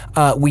action.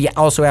 We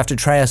also have to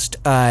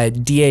trust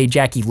DA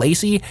Jackie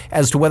Lacey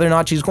as to whether or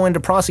not she's going to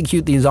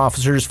prosecute these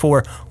officers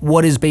for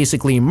what is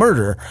basically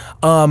murder.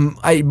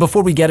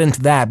 Before we get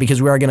into that,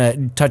 because we are going to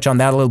touch on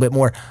that a little bit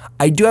more,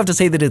 I do have to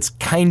say that it's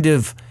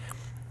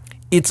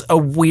a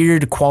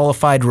weird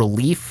qualified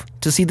relief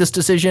to see this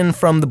decision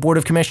from the Board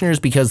of Commissioners,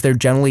 because they're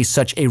generally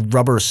such a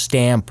rubber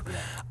stamp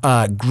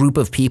group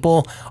of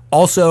people.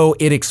 Also,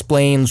 it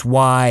explains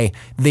why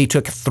they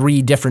took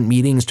 3 different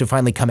meetings to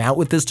finally come out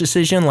with this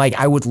decision. Like,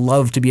 I would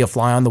love to be a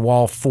fly on the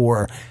wall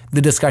for the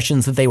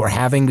discussions that they were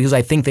having, because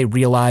I think they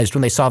realized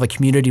when they saw the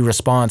community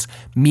response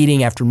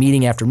meeting after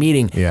meeting after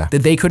meeting that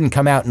they couldn't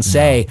come out and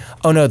say,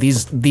 oh no,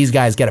 these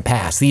guys get a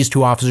pass. These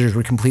 2 officers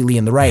were completely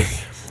in the right.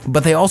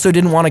 But they also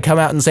didn't want to come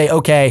out and say,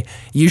 okay,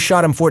 you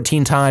shot him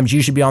 14 times,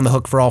 you should be on the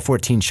hook for all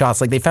 14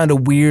 shots. Like, they found a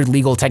weird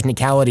legal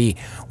technicality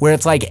where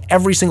it's like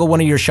every single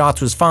one of your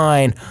shots was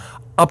fine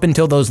up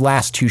until those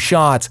last 2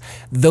 shots.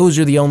 Those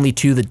are the only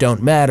 2 that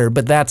don't matter,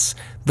 but that's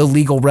the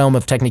legal realm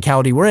of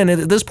technicality we're in.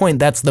 At this point,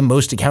 that's the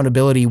most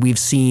accountability we've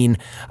seen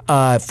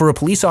for a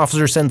police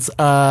officer since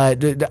the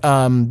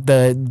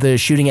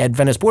shooting at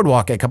Venice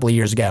Boardwalk a couple of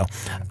years ago,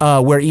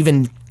 where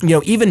even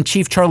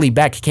Chief Charlie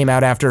Beck came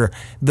out after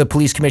the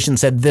police commission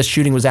said this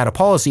shooting was out of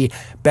policy.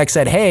 Beck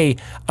said, hey,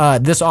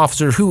 this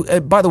officer,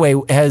 who, by the way,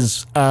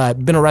 has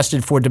been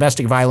arrested for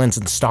domestic violence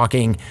and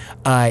stalking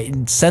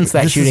since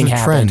that shooting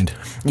happened.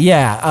 Trend.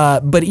 Yeah,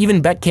 but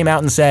even Beck came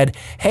out and said,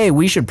 hey,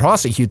 we should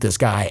prosecute this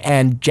guy.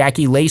 And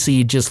Jackie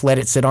Lacey just let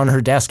it sit on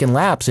her desk and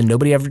lapse, and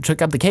nobody ever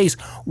took up the case,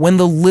 when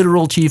the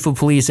literal chief of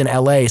police in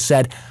LA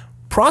said,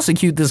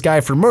 prosecute this guy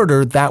for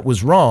murder, that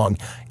was wrong.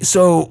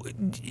 So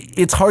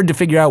it's hard to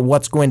figure out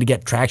what's going to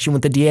get traction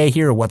with the DA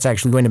here, or what's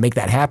actually going to make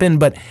that happen.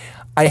 But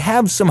I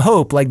have some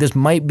hope, like this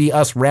might be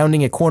us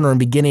rounding a corner and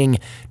beginning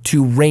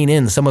to rein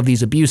in some of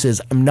these abuses.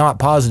 I'm not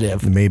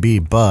positive. Maybe,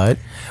 but...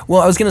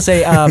 Well, I was going to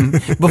say,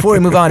 before we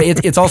move on,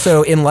 it's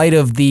also in light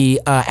of the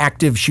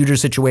active shooter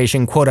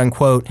situation, quote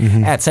unquote,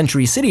 at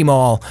Century City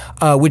Mall,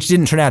 which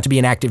didn't turn out to be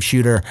an active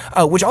shooter,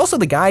 which also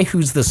the guy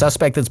who's the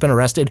suspect that's been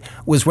arrested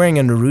was wearing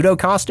a Naruto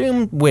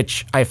costume,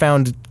 which I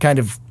found kind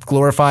of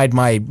glorified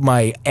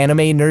my anime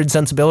nerd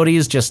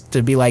sensibilities just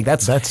to be like,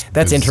 that's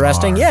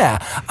interesting. bizarre.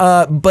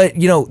 Yeah. But,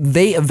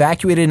 they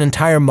evacuated an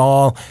entire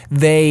mall.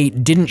 They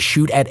didn't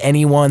shoot at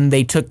anyone.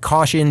 They took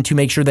caution to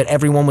make sure that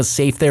everyone was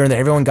safe there and that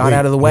everyone got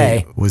out of the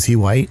way. Wait, was he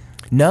white?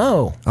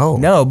 No. Oh.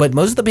 No, but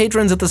most of the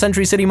patrons at the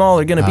Century City Mall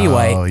are going to be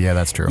white. Oh, yeah,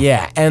 that's true.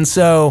 Yeah, and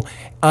so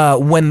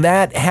when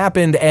that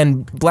happened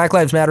and Black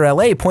Lives Matter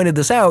LA pointed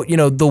this out,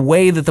 the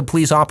way that the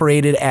police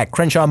operated at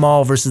Crenshaw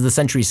Mall versus the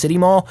Century City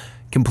Mall,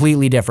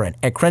 completely different.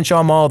 At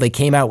Crenshaw Mall, they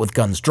came out with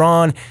guns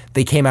drawn.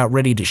 They came out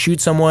ready to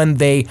shoot someone.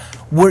 They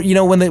were,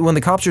 when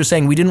the cops were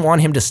saying we didn't want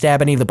him to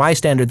stab any of the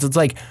bystanders, it's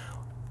like,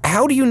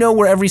 how do you know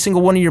where every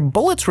single one of your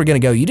bullets were going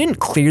to go? You didn't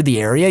clear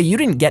the area. You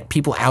didn't get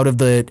people out of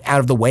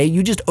the way.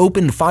 You just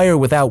opened fire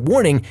without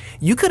warning.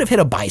 You could have hit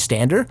a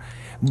bystander,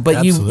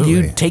 but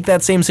you take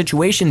that same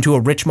situation to a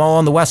rich mall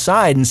on the west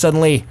side and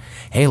suddenly,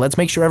 hey, let's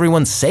make sure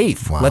everyone's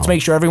safe. Wow. Let's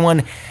make sure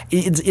everyone.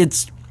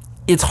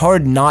 It's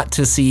hard not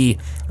to see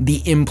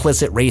the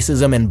implicit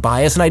racism and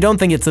bias. And I don't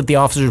think it's that the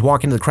officers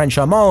walk into the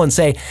Crenshaw Mall and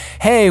say,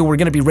 hey, we're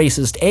going to be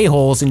racist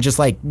a-holes and just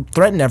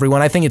threaten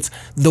everyone. I think it's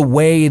the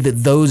way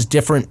that those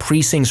different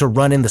precincts are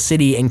run in the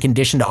city and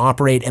conditioned to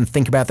operate and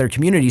think about their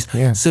communities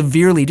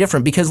severely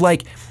different. Because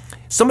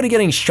somebody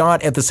getting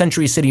shot at the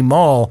Century City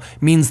Mall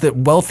means that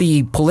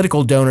wealthy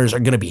political donors are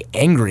going to be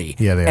angry.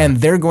 Yeah, they are. And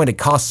they're going to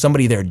cost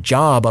somebody their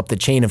job up the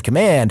chain of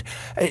command.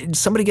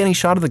 Somebody getting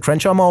shot at the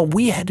Crenshaw Mall,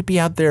 we had to be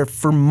out there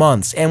for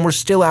months, and we're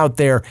still out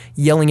there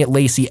yelling at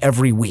Lacey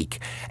every week.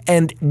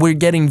 And we're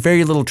getting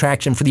very little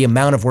traction for the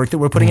amount of work that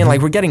we're putting in.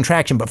 We're getting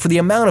traction, but for the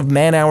amount of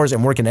man hours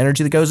and work and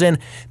energy that goes in,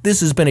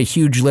 this has been a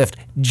huge lift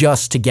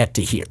just to get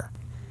to here.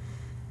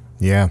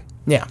 Yeah.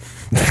 Yeah.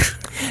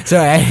 So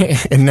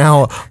and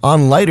now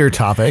on lighter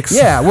topics.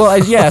 Yeah,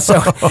 well,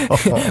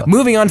 so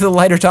moving on to the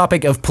lighter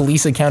topic of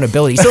police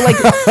accountability. So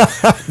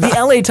the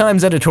LA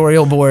Times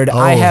editorial board,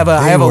 I have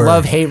a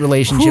love-hate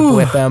relationship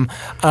with them.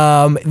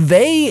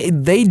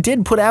 They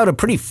did put out a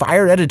pretty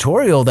fire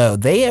editorial though.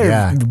 They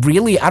are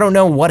really, I don't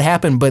know what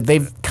happened, but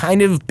they've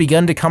kind of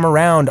begun to come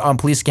around on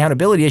police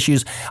accountability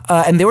issues.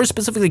 And they were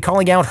specifically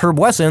calling out Herb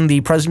Wesson,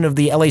 the president of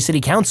the LA City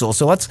Council.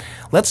 So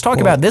let's talk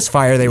about this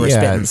fire they were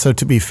spitting. So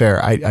to be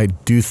fair, I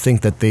do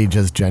think that they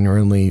just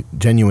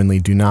genuinely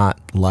do not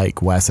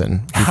like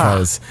Wesson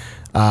because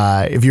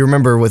if you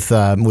remember with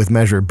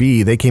Measure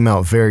B, they came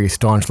out very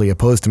staunchly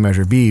opposed to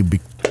Measure B,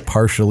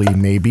 partially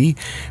maybe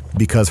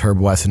because Herb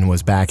Wesson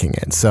was backing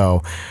it.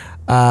 So,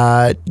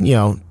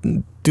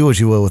 do what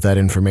you will with that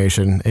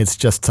information. It's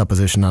just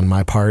supposition on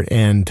my part,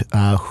 and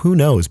who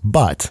knows?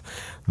 But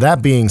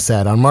that being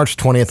said, on March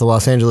 20th, the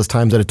Los Angeles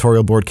Times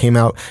editorial board came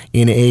out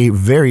in a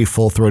very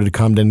full-throated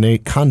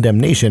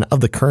condemnation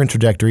of the current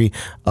trajectory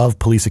of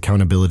police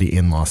accountability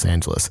in Los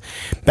Angeles.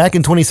 Back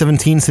in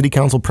 2017, City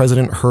Council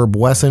President Herb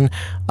Wesson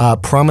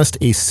promised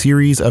a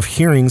series of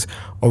hearings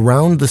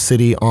around the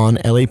city on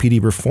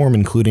LAPD reform,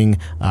 including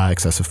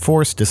excessive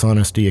force,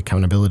 dishonesty,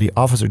 accountability,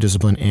 officer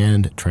discipline,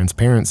 and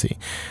transparency.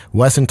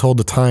 Wesson told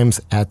the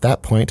Times at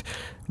that point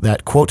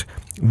that, quote,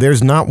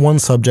 "There's not one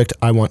subject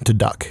I want to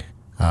duck."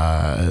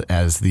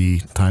 As the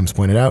Times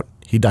pointed out,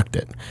 he ducked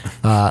it.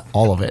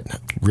 All of it,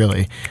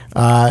 really.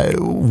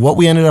 What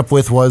we ended up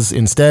with was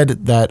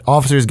instead that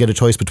officers get a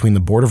choice between the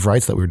Board of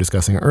Rights that we were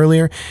discussing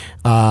earlier,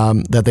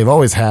 that they've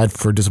always had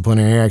for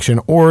disciplinary action,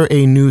 or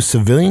a new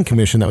civilian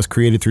commission that was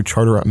created through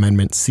Charter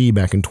Amendment C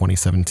back in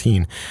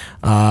 2017.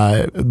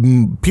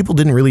 People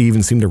didn't really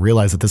even seem to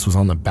realize that this was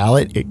on the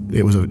ballot.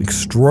 It was an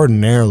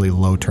extraordinarily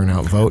low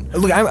turnout vote.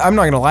 Look, I'm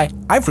not going to lie.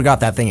 I forgot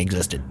that thing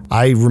existed.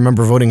 I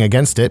remember voting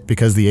against it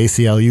because the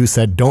ACLU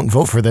said, don't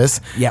vote for this.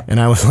 Yep. And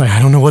I was like, I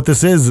don't know what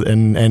this is.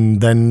 And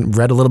then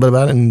read a little bit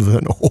about it and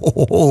then,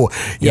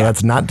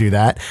 let's not do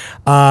that.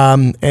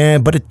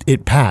 But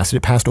it passed.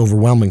 It passed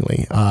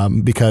overwhelmingly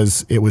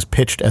because it was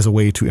pitched as a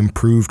way to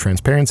improve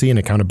transparency and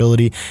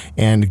accountability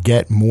and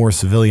get more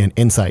civilian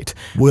insight.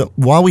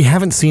 While we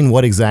haven't seen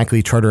what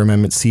exactly Charter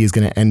Amendment C is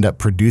going to end up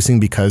producing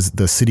because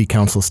the city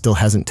council still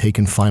hasn't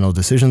taken final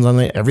decisions on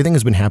it, everything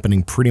has been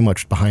happening pretty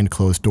much behind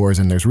closed doors,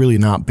 and there's really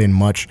not been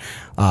much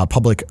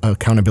public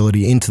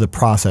accountability into the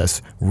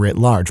process writ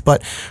large.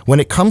 But when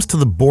it comes to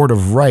the Board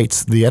of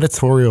Rights, the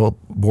editorial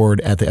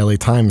board at the LA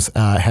Times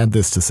had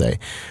this to say,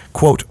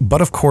 quote,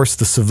 "But of course,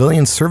 the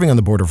civilians serving on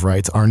the Board of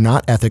Rights are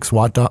not ethics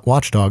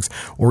watchdogs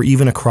or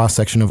even a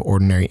cross-section of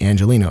ordinary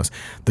Angelenos.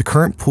 The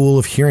current pool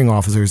of hearing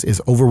officers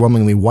is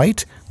overwhelmingly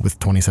white, with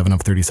 27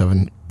 of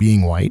 37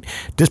 being white,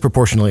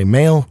 disproportionately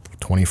male,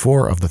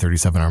 24 of the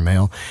 37 are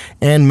male,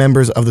 and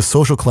members of the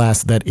social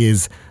class that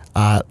is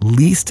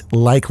least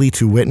likely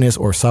to witness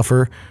or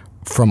suffer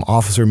from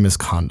officer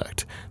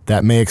misconduct.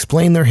 That may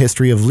explain their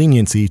history of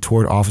leniency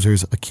toward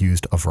officers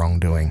accused of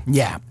wrongdoing."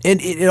 Yeah.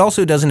 And it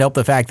also doesn't help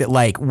the fact that,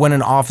 when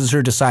an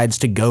officer decides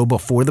to go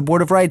before the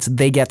Board of Rights,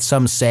 they get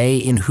some say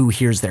in who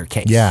hears their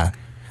case. Yeah.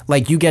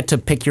 Like, you get to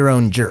pick your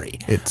own jury.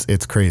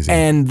 It's crazy.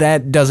 And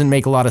that doesn't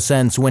make a lot of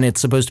sense when it's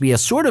supposed to be a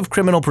sort of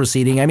criminal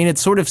proceeding. I mean, it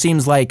sort of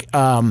seems like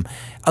a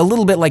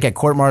little bit like a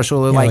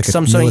court-martial or like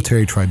some a sort of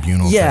military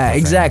tribunal. Yeah, type of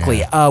exactly.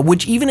 thing, yeah.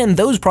 Which even in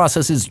those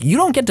processes, you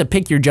don't get to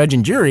pick your judge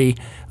and jury.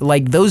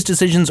 Like, those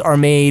decisions are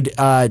made,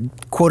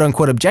 quote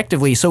unquote,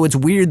 objectively. So it's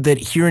weird that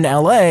here in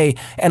LA,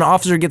 an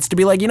officer gets to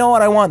be like, you know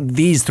what, I want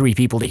these 3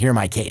 people to hear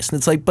my case. And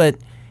it's like, but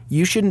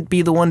you shouldn't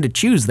be the one to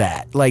choose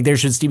that. Like, there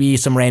should be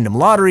some random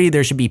lottery.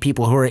 There should be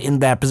people who are in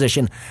that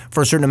position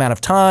for a certain amount of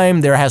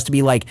time. There has to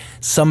be like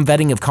some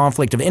vetting of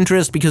conflict of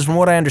interest, because from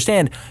what I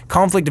understand,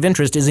 conflict of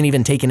interest isn't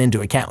even taken into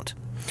account.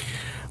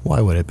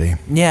 Why would it be?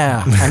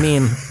 Yeah, I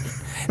mean,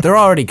 they're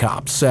already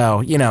cops,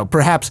 so, you know,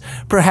 perhaps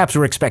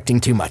we're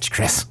expecting too much,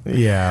 Chris.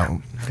 Yeah.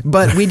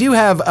 But we do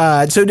have,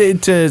 so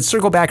to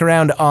circle back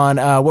around on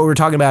what we were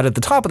talking about at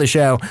the top of the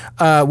show,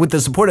 with the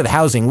supportive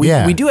housing,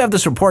 we do have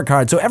this report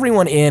card. So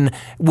everyone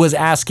was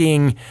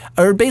asking,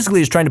 or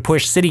basically is trying to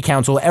push city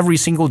council, every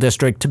single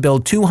district, to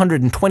build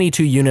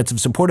 222 units of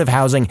supportive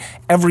housing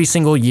every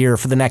single year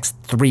for the next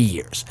 3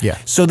 years. Yeah.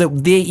 So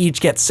that they each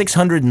get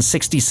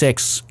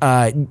 666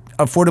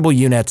 affordable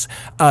units,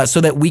 so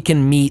that we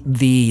can meet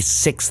the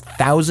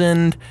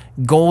 6,000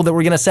 goal that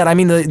we're going to set. I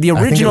mean, the original...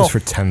 I think it was for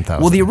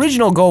 10,000. Well, the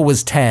original goal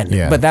was 10,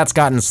 Yeah. but that's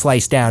gotten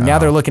sliced down. Now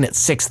they're looking at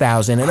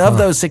 6,000. And of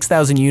those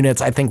 6,000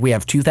 units, I think we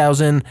have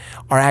 2,000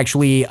 are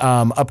actually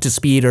up to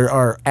speed or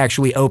are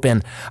actually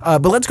open.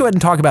 But let's go ahead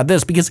and talk about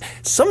this, because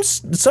some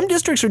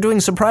districts are doing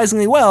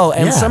surprisingly well,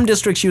 and some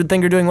districts you would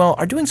think are doing well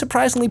are doing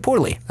surprisingly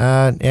poorly.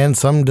 And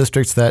some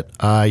districts that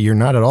you're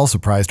not at all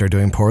surprised are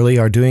doing poorly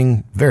are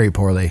doing very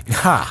poorly.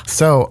 Ha.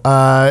 So,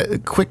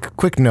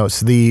 quick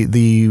notes.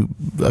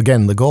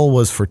 Again, the goal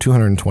was for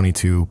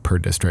 222 per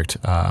district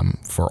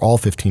for all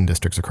 15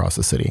 districts across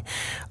the city.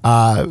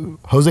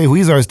 Jose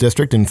Huizar's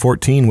district in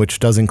 14, which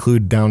does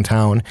include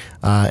downtown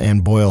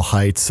and Boyle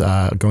Heights,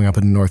 going up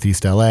in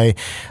northeast LA,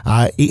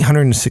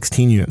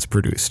 816 units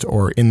produced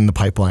or in the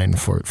pipeline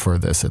for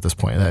this at this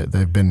point.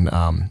 They've been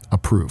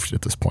approved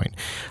at this point.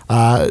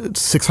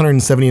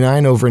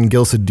 679 over in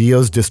Gil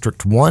Cedillo's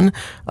District 1,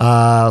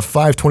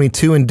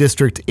 522 in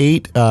District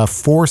 8,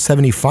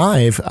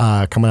 475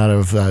 coming out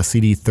of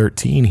CD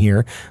 13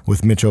 here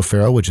with Mitch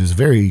O'Farrell, which is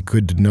very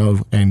good to know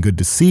and good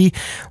to see.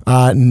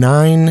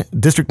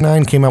 District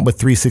 9 came out with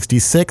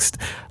 366.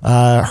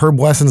 Herb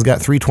Wesson's got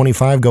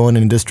 325 going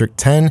in District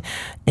 10.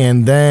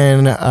 And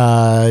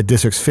then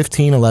Districts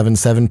 15, 11,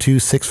 7, 2,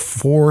 6,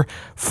 4,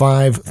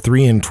 5,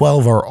 3, and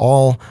 12 are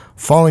all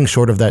falling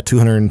short of that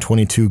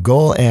 222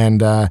 goal.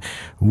 And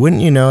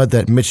wouldn't you know it,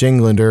 that Mitch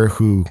Englander,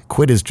 who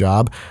quit his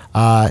job,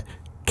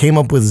 came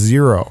up with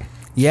 0.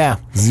 Yeah.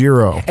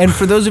 0. And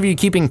for those of you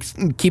keeping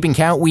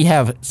count, we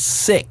have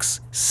 6.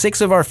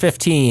 6 of our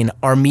 15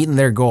 are meeting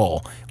their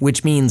goal,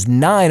 which means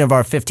 9 of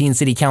our 15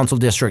 city council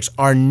districts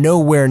are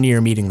nowhere near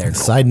meeting their goal.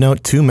 Side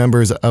note, 2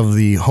 members of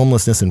the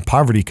Homelessness and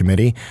Poverty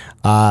Committee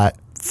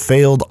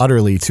failed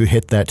utterly to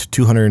hit that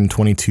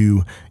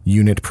 222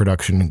 unit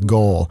production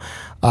goal.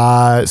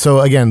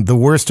 So again, the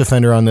worst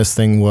offender on this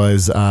thing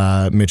was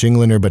Mitch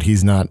Englander, but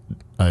he's not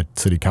a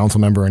city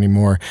council member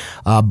anymore.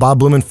 Bob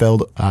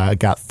Blumenfeld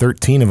got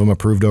 13 of them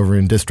approved over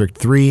in District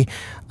 3.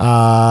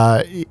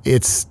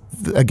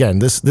 Again,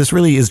 this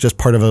really is just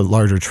part of a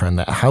larger trend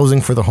that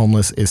housing for the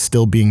homeless is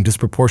still being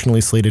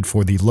disproportionately slated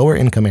for the lower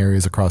income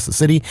areas across the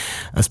city,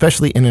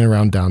 especially in and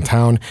around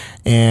downtown,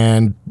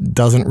 and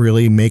doesn't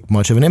really make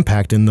much of an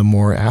impact in the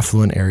more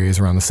affluent areas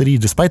around the city,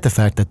 despite the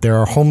fact that there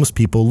are homeless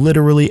people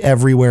literally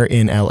everywhere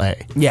in LA.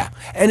 Yeah,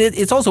 and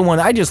it's also one,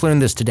 I just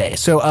learned this today.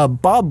 So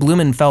Bob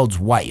Blumenfeld's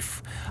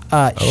wife,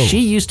 she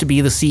used to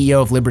be the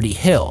CEO of Liberty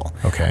Hill.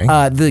 Okay.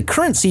 The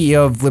current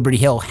CEO of Liberty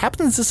Hill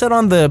happens to sit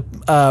on the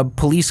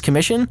police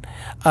commission,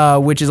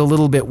 which is a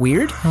little bit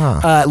weird.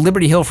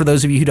 Liberty Hill, for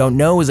those of you who don't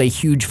know, is a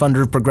huge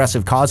funder of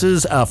progressive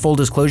causes. Full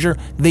disclosure,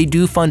 they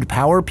do fund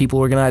Power, People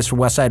Organized for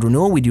West Side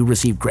Renewal. We do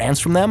receive grants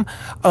from them.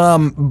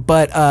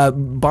 But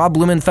Bob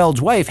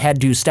Blumenfeld's wife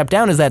had to step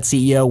down as that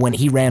CEO when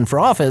he ran for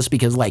office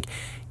because,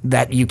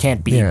 that you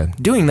can't be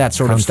doing that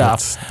sort of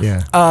stuff.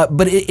 Yeah.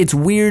 But it's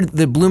weird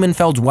that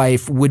Blumenfeld's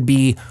wife would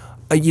be,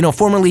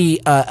 formerly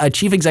a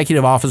chief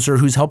executive officer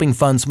who's helping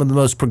fund some of the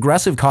most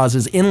progressive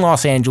causes in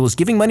Los Angeles,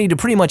 giving money to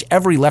pretty much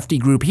every lefty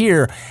group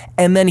here,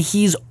 and then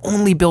he's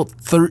only built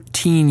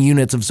 13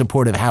 units of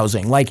supportive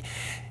housing.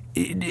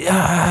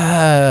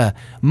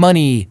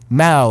 Money,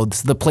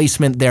 mouths, the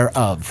placement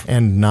thereof.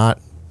 And not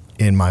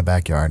in my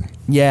backyard.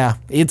 Yeah,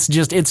 it's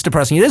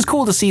depressing. It is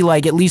cool to see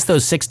at least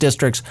those 6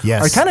 districts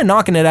are kind of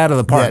knocking it out of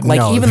the park.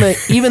 Yeah,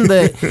 even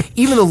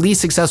the least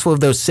successful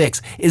of those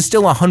 6 is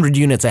still 100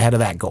 units ahead of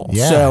that goal.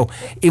 Yeah. So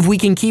if we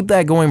can keep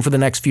that going for the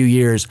next few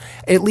years,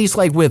 at least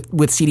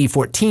with CD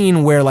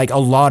 14, where a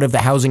lot of the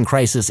housing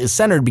crisis is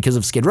centered because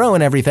of Skid Row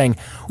and everything,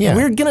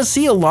 we're gonna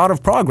see a lot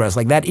of progress.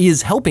 That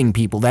is helping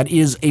people. That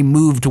is a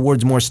move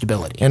towards more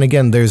stability. And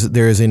again,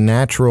 there's a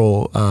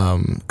natural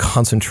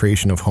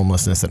concentration of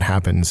homelessness that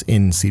happens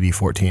in CD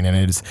 14, and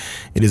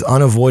it is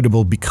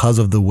unavoidable because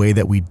of the way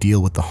that we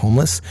deal with the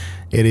homeless.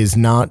 It is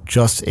not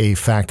just a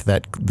fact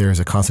that there's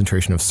a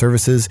concentration of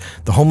services.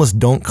 The homeless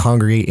don't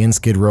congregate in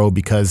Skid Row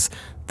because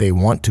they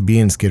want to be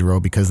in Skid Row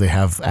because they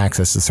have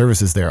access to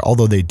services there,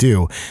 although they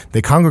do.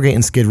 They congregate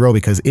in Skid Row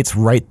because it's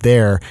right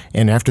there,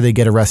 and after they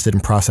get arrested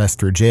and processed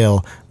through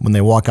jail, when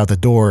they walk out the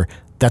door,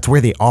 that's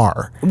where they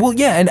are. Well,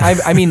 yeah, and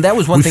I mean, that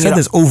was one We've thing. We've said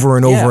this over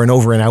and over and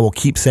over, and I will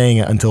keep saying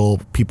it until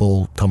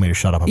people tell me to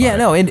shut up about it. Yeah,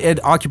 no,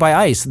 at Occupy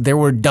ICE, there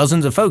were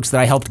dozens of folks that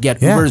I helped get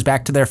Ubers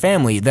back to their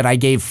family, that I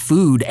gave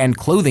food and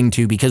clothing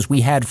to because we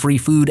had free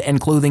food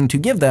and clothing to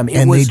give them.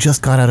 They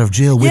just got out of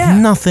jail with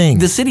nothing.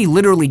 The city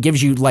literally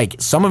gives you, like,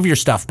 some of your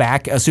stuff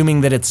back,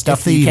 assuming that it's stuff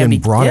if that you can't be...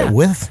 If they even brought it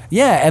with.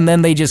 Yeah, and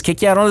then they just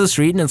kick you out onto the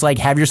street, and it's like,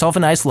 have yourself a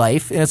nice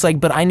life. And it's like,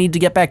 but I need to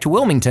get back to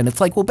Wilmington. It's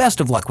like, well, best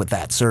of luck with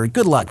that, sir.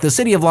 Good luck. The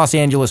city of Los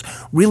Angeles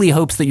really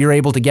hopes that you're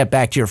able to get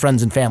back to your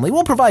friends and family.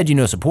 We'll provide you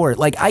no support.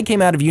 Like, I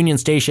came out of Union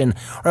Station,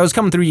 or I was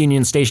coming through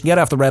Union Station, get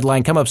off the red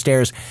line, come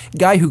upstairs,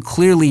 guy who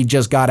clearly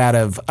just got out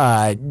of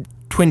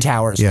Twin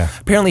Towers. Yeah.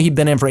 Apparently he'd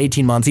been in for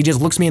 18 months. He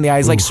just looks me in the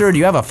eyes like, sir, do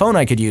you have a phone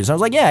I could use? I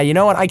was like, yeah, you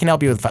know what? I can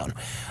help you with the phone.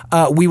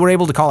 We were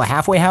able to call a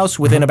halfway house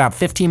within about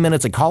 15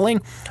 minutes of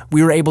calling.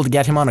 We were able to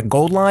get him on a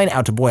Gold Line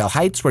out to Boyle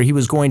Heights, where he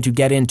was going to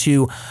get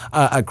into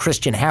a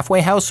Christian halfway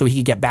house so he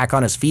could get back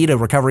on his feet, a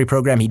recovery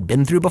program he'd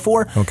been through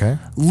before. Okay.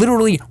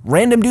 Literally,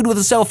 random dude with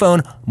a cell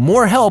phone,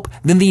 more help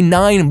than the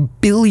 $9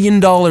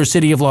 billion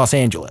city of Los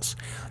Angeles.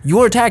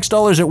 Your tax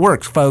dollars at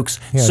work, folks.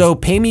 Yes. So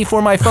pay me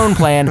for my phone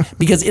plan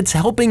because it's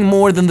helping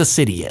more than the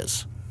city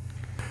is.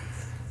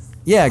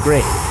 Yeah,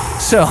 great.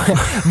 So,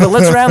 but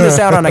let's round this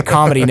out on a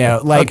comedy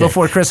note, like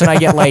before Chris and I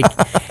get like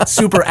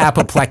super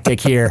apoplectic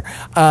here.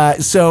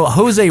 So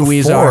Jose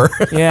Huizar,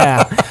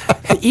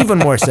 even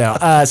more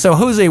so. So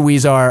Jose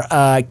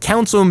Huizar,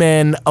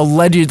 councilman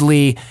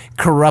allegedly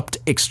corrupt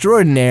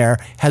extraordinaire,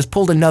 has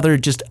pulled another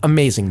just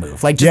amazing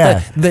move. Like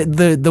just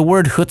the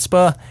word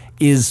chutzpah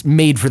is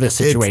made for this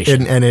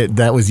situation.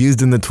 That was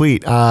used in the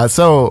tweet.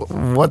 So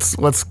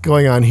what's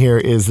going on here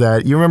is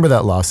that you remember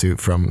that lawsuit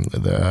from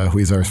the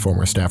Huizar's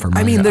former staffer,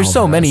 Maya there's Alvarez.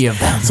 So many of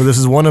them. So this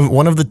is one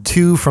of the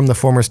two from the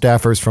former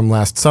staffers from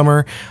last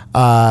summer,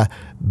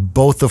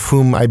 both of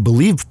whom I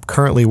believe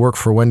currently work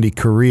for Wendy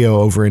Carrillo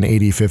over in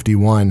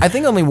 8051. I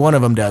think only one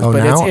of them does. Oh,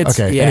 but now? It's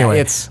okay. Yeah,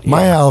 anyway,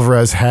 Maya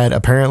Alvarez had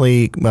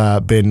apparently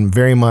been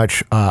very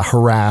much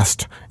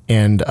harassed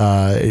and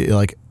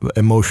like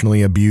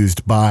emotionally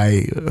abused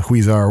by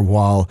Huizar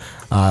while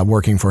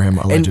working for him,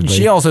 allegedly. And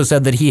she also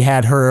said that he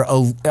had her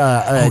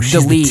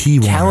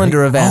delete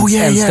calendar events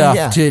and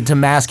stuff to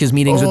mask his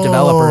meetings with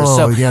developers.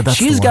 So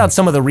she's got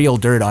some of the real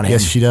dirt on him.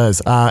 Yes, she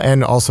does.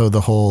 And also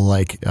the whole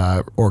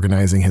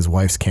organizing his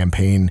wife's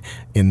campaign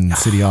in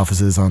city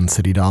offices on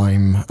city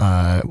dime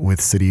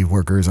with city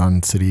workers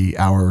on city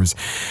hours.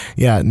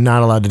 Yeah,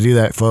 not allowed to do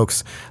that,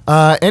 folks.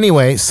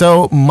 Anyway,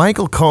 so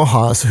Michael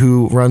Kohlhaas,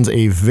 who runs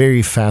a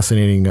very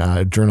fascinating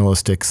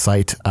journalistic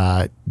site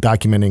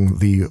documenting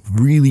the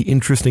really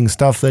interesting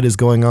stuff that is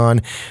going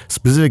on,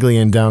 specifically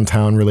in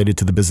downtown related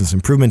to the business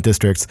improvement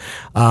districts,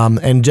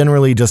 and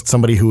generally just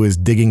somebody who is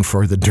digging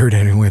for the dirt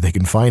anywhere they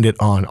can find it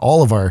on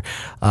all of our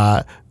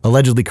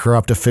allegedly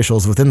corrupt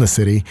officials within the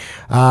city,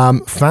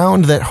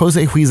 found that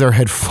Jose Huizar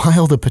had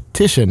filed a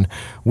petition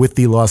with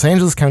the Los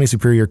Angeles County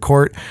Superior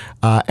Court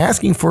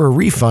asking for a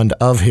refund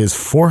of his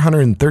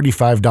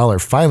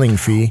 $435 filing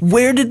fee.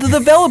 Where did the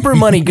developer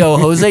money go,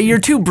 Jose? You're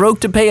too broke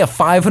to pay a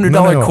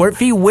 $500 court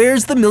fee.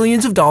 Where's the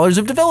millions of dollars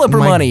of developer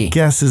money? My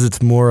guess is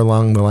it's more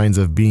along the lines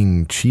of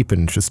being cheap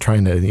and just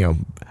trying to,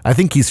 I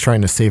think he's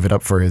trying to save it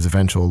up for his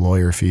eventual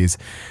lawyer fees.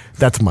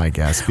 That's my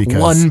guess.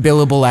 Because one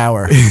billable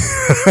hour.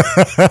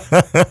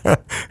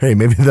 Hey,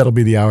 maybe that'll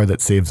be the hour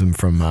that saves him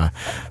from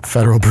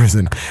federal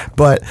prison.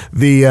 But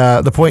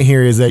the point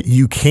here is that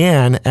you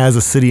can, as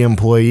a city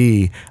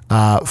employee,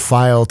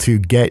 file to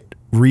get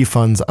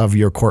refunds of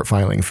your court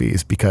filing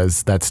fees,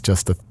 because that's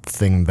just a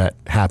thing that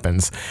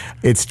happens.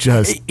 It's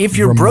just if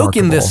you're broke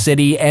in this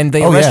city and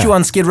they arrest you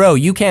on Skid Row,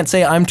 you can't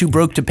say I'm too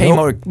broke to pay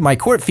my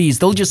court fees.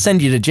 They'll just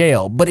send you to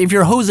jail. But if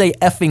you're Jose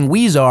effing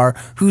Huizar,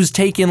 who's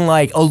taken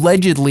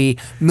allegedly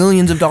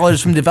millions of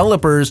dollars from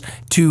developers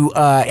to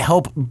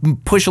help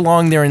push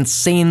along their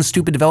insane,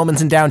 stupid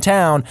developments in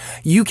downtown,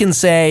 you can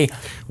say,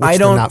 they're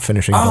not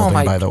finishing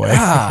building, by the way.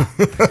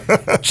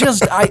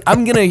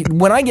 I'm gonna,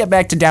 when I get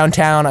back to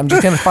downtown, I'm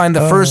just gonna find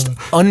the first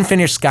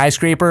unfinished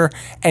skyscraper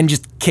and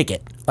just kick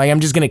it. I'm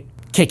just gonna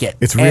kick it.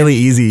 It's really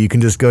easy. You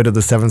can just go to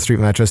the 7th Street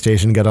Metro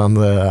Station, get on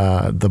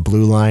the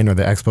Blue Line or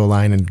the Expo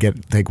Line, and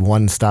take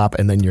one stop,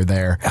 and then you're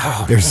there.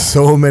 There's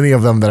so many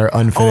of them that are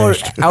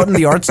unfinished. Out in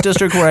the Arts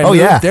District where I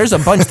moved, there's a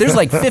bunch. There's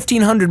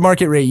 1,500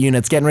 market rate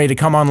units getting ready to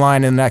come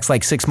online in the next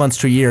 6 months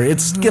to a year.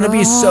 It's gonna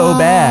be so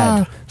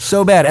bad.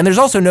 So bad. And there's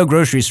also no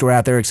grocery store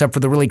out there except for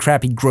the really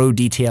crappy Grow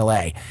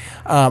DTLA.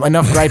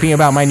 Enough griping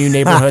about my new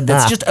neighborhood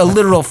that's just a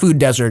literal food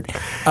desert,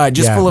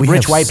 full of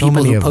rich white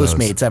people who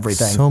Postmates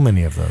everything. So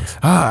many of those.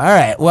 All right.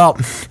 right. Well,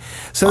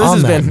 so this On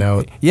has that been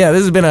note.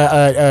 this has been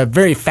a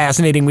very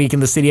fascinating week in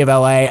the city of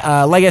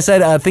LA. Like I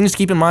said, things to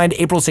keep in mind.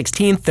 April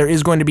 16th, there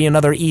is going to be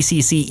another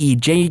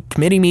ECCEJ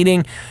committee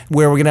meeting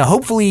where we're going to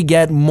hopefully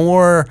get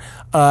more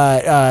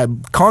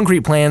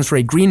concrete plans for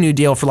a Green New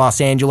Deal for Los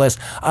Angeles.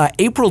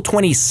 April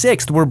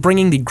 26th, we're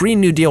bringing the Green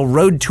New Deal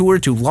road tour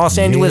to Los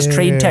Angeles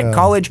Trade Tech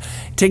College.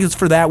 Tickets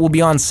for that will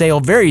be on sale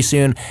very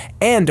soon.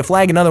 And to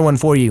flag another one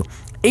for you,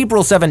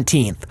 April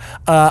 17th,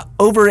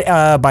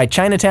 over by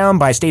Chinatown,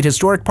 by State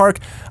Historic Park,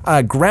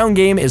 Ground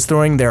Game is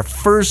throwing their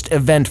first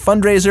event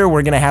fundraiser.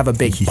 We're going to have a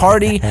big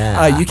party.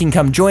 You can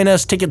come join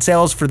us. Ticket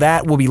sales for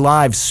that will be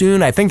live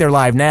soon. I think they're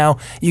live now.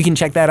 You can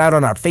check that out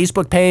on our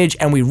Facebook page,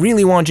 and we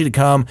really want you to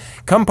come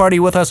party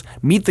with us,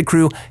 meet the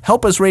crew,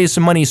 help us raise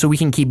some money so we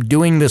can keep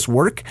doing this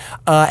work,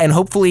 and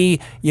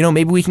hopefully,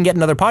 maybe we can get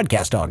another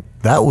podcast on.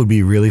 That would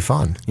be really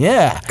fun.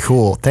 Yeah.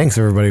 Cool. Thanks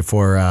everybody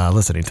for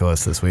listening to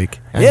us this week.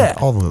 And Yeah.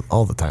 all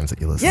the times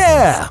that you listen.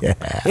 Yeah. To us.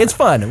 Yeah. It's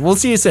fun. We'll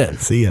see you soon.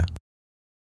 See ya.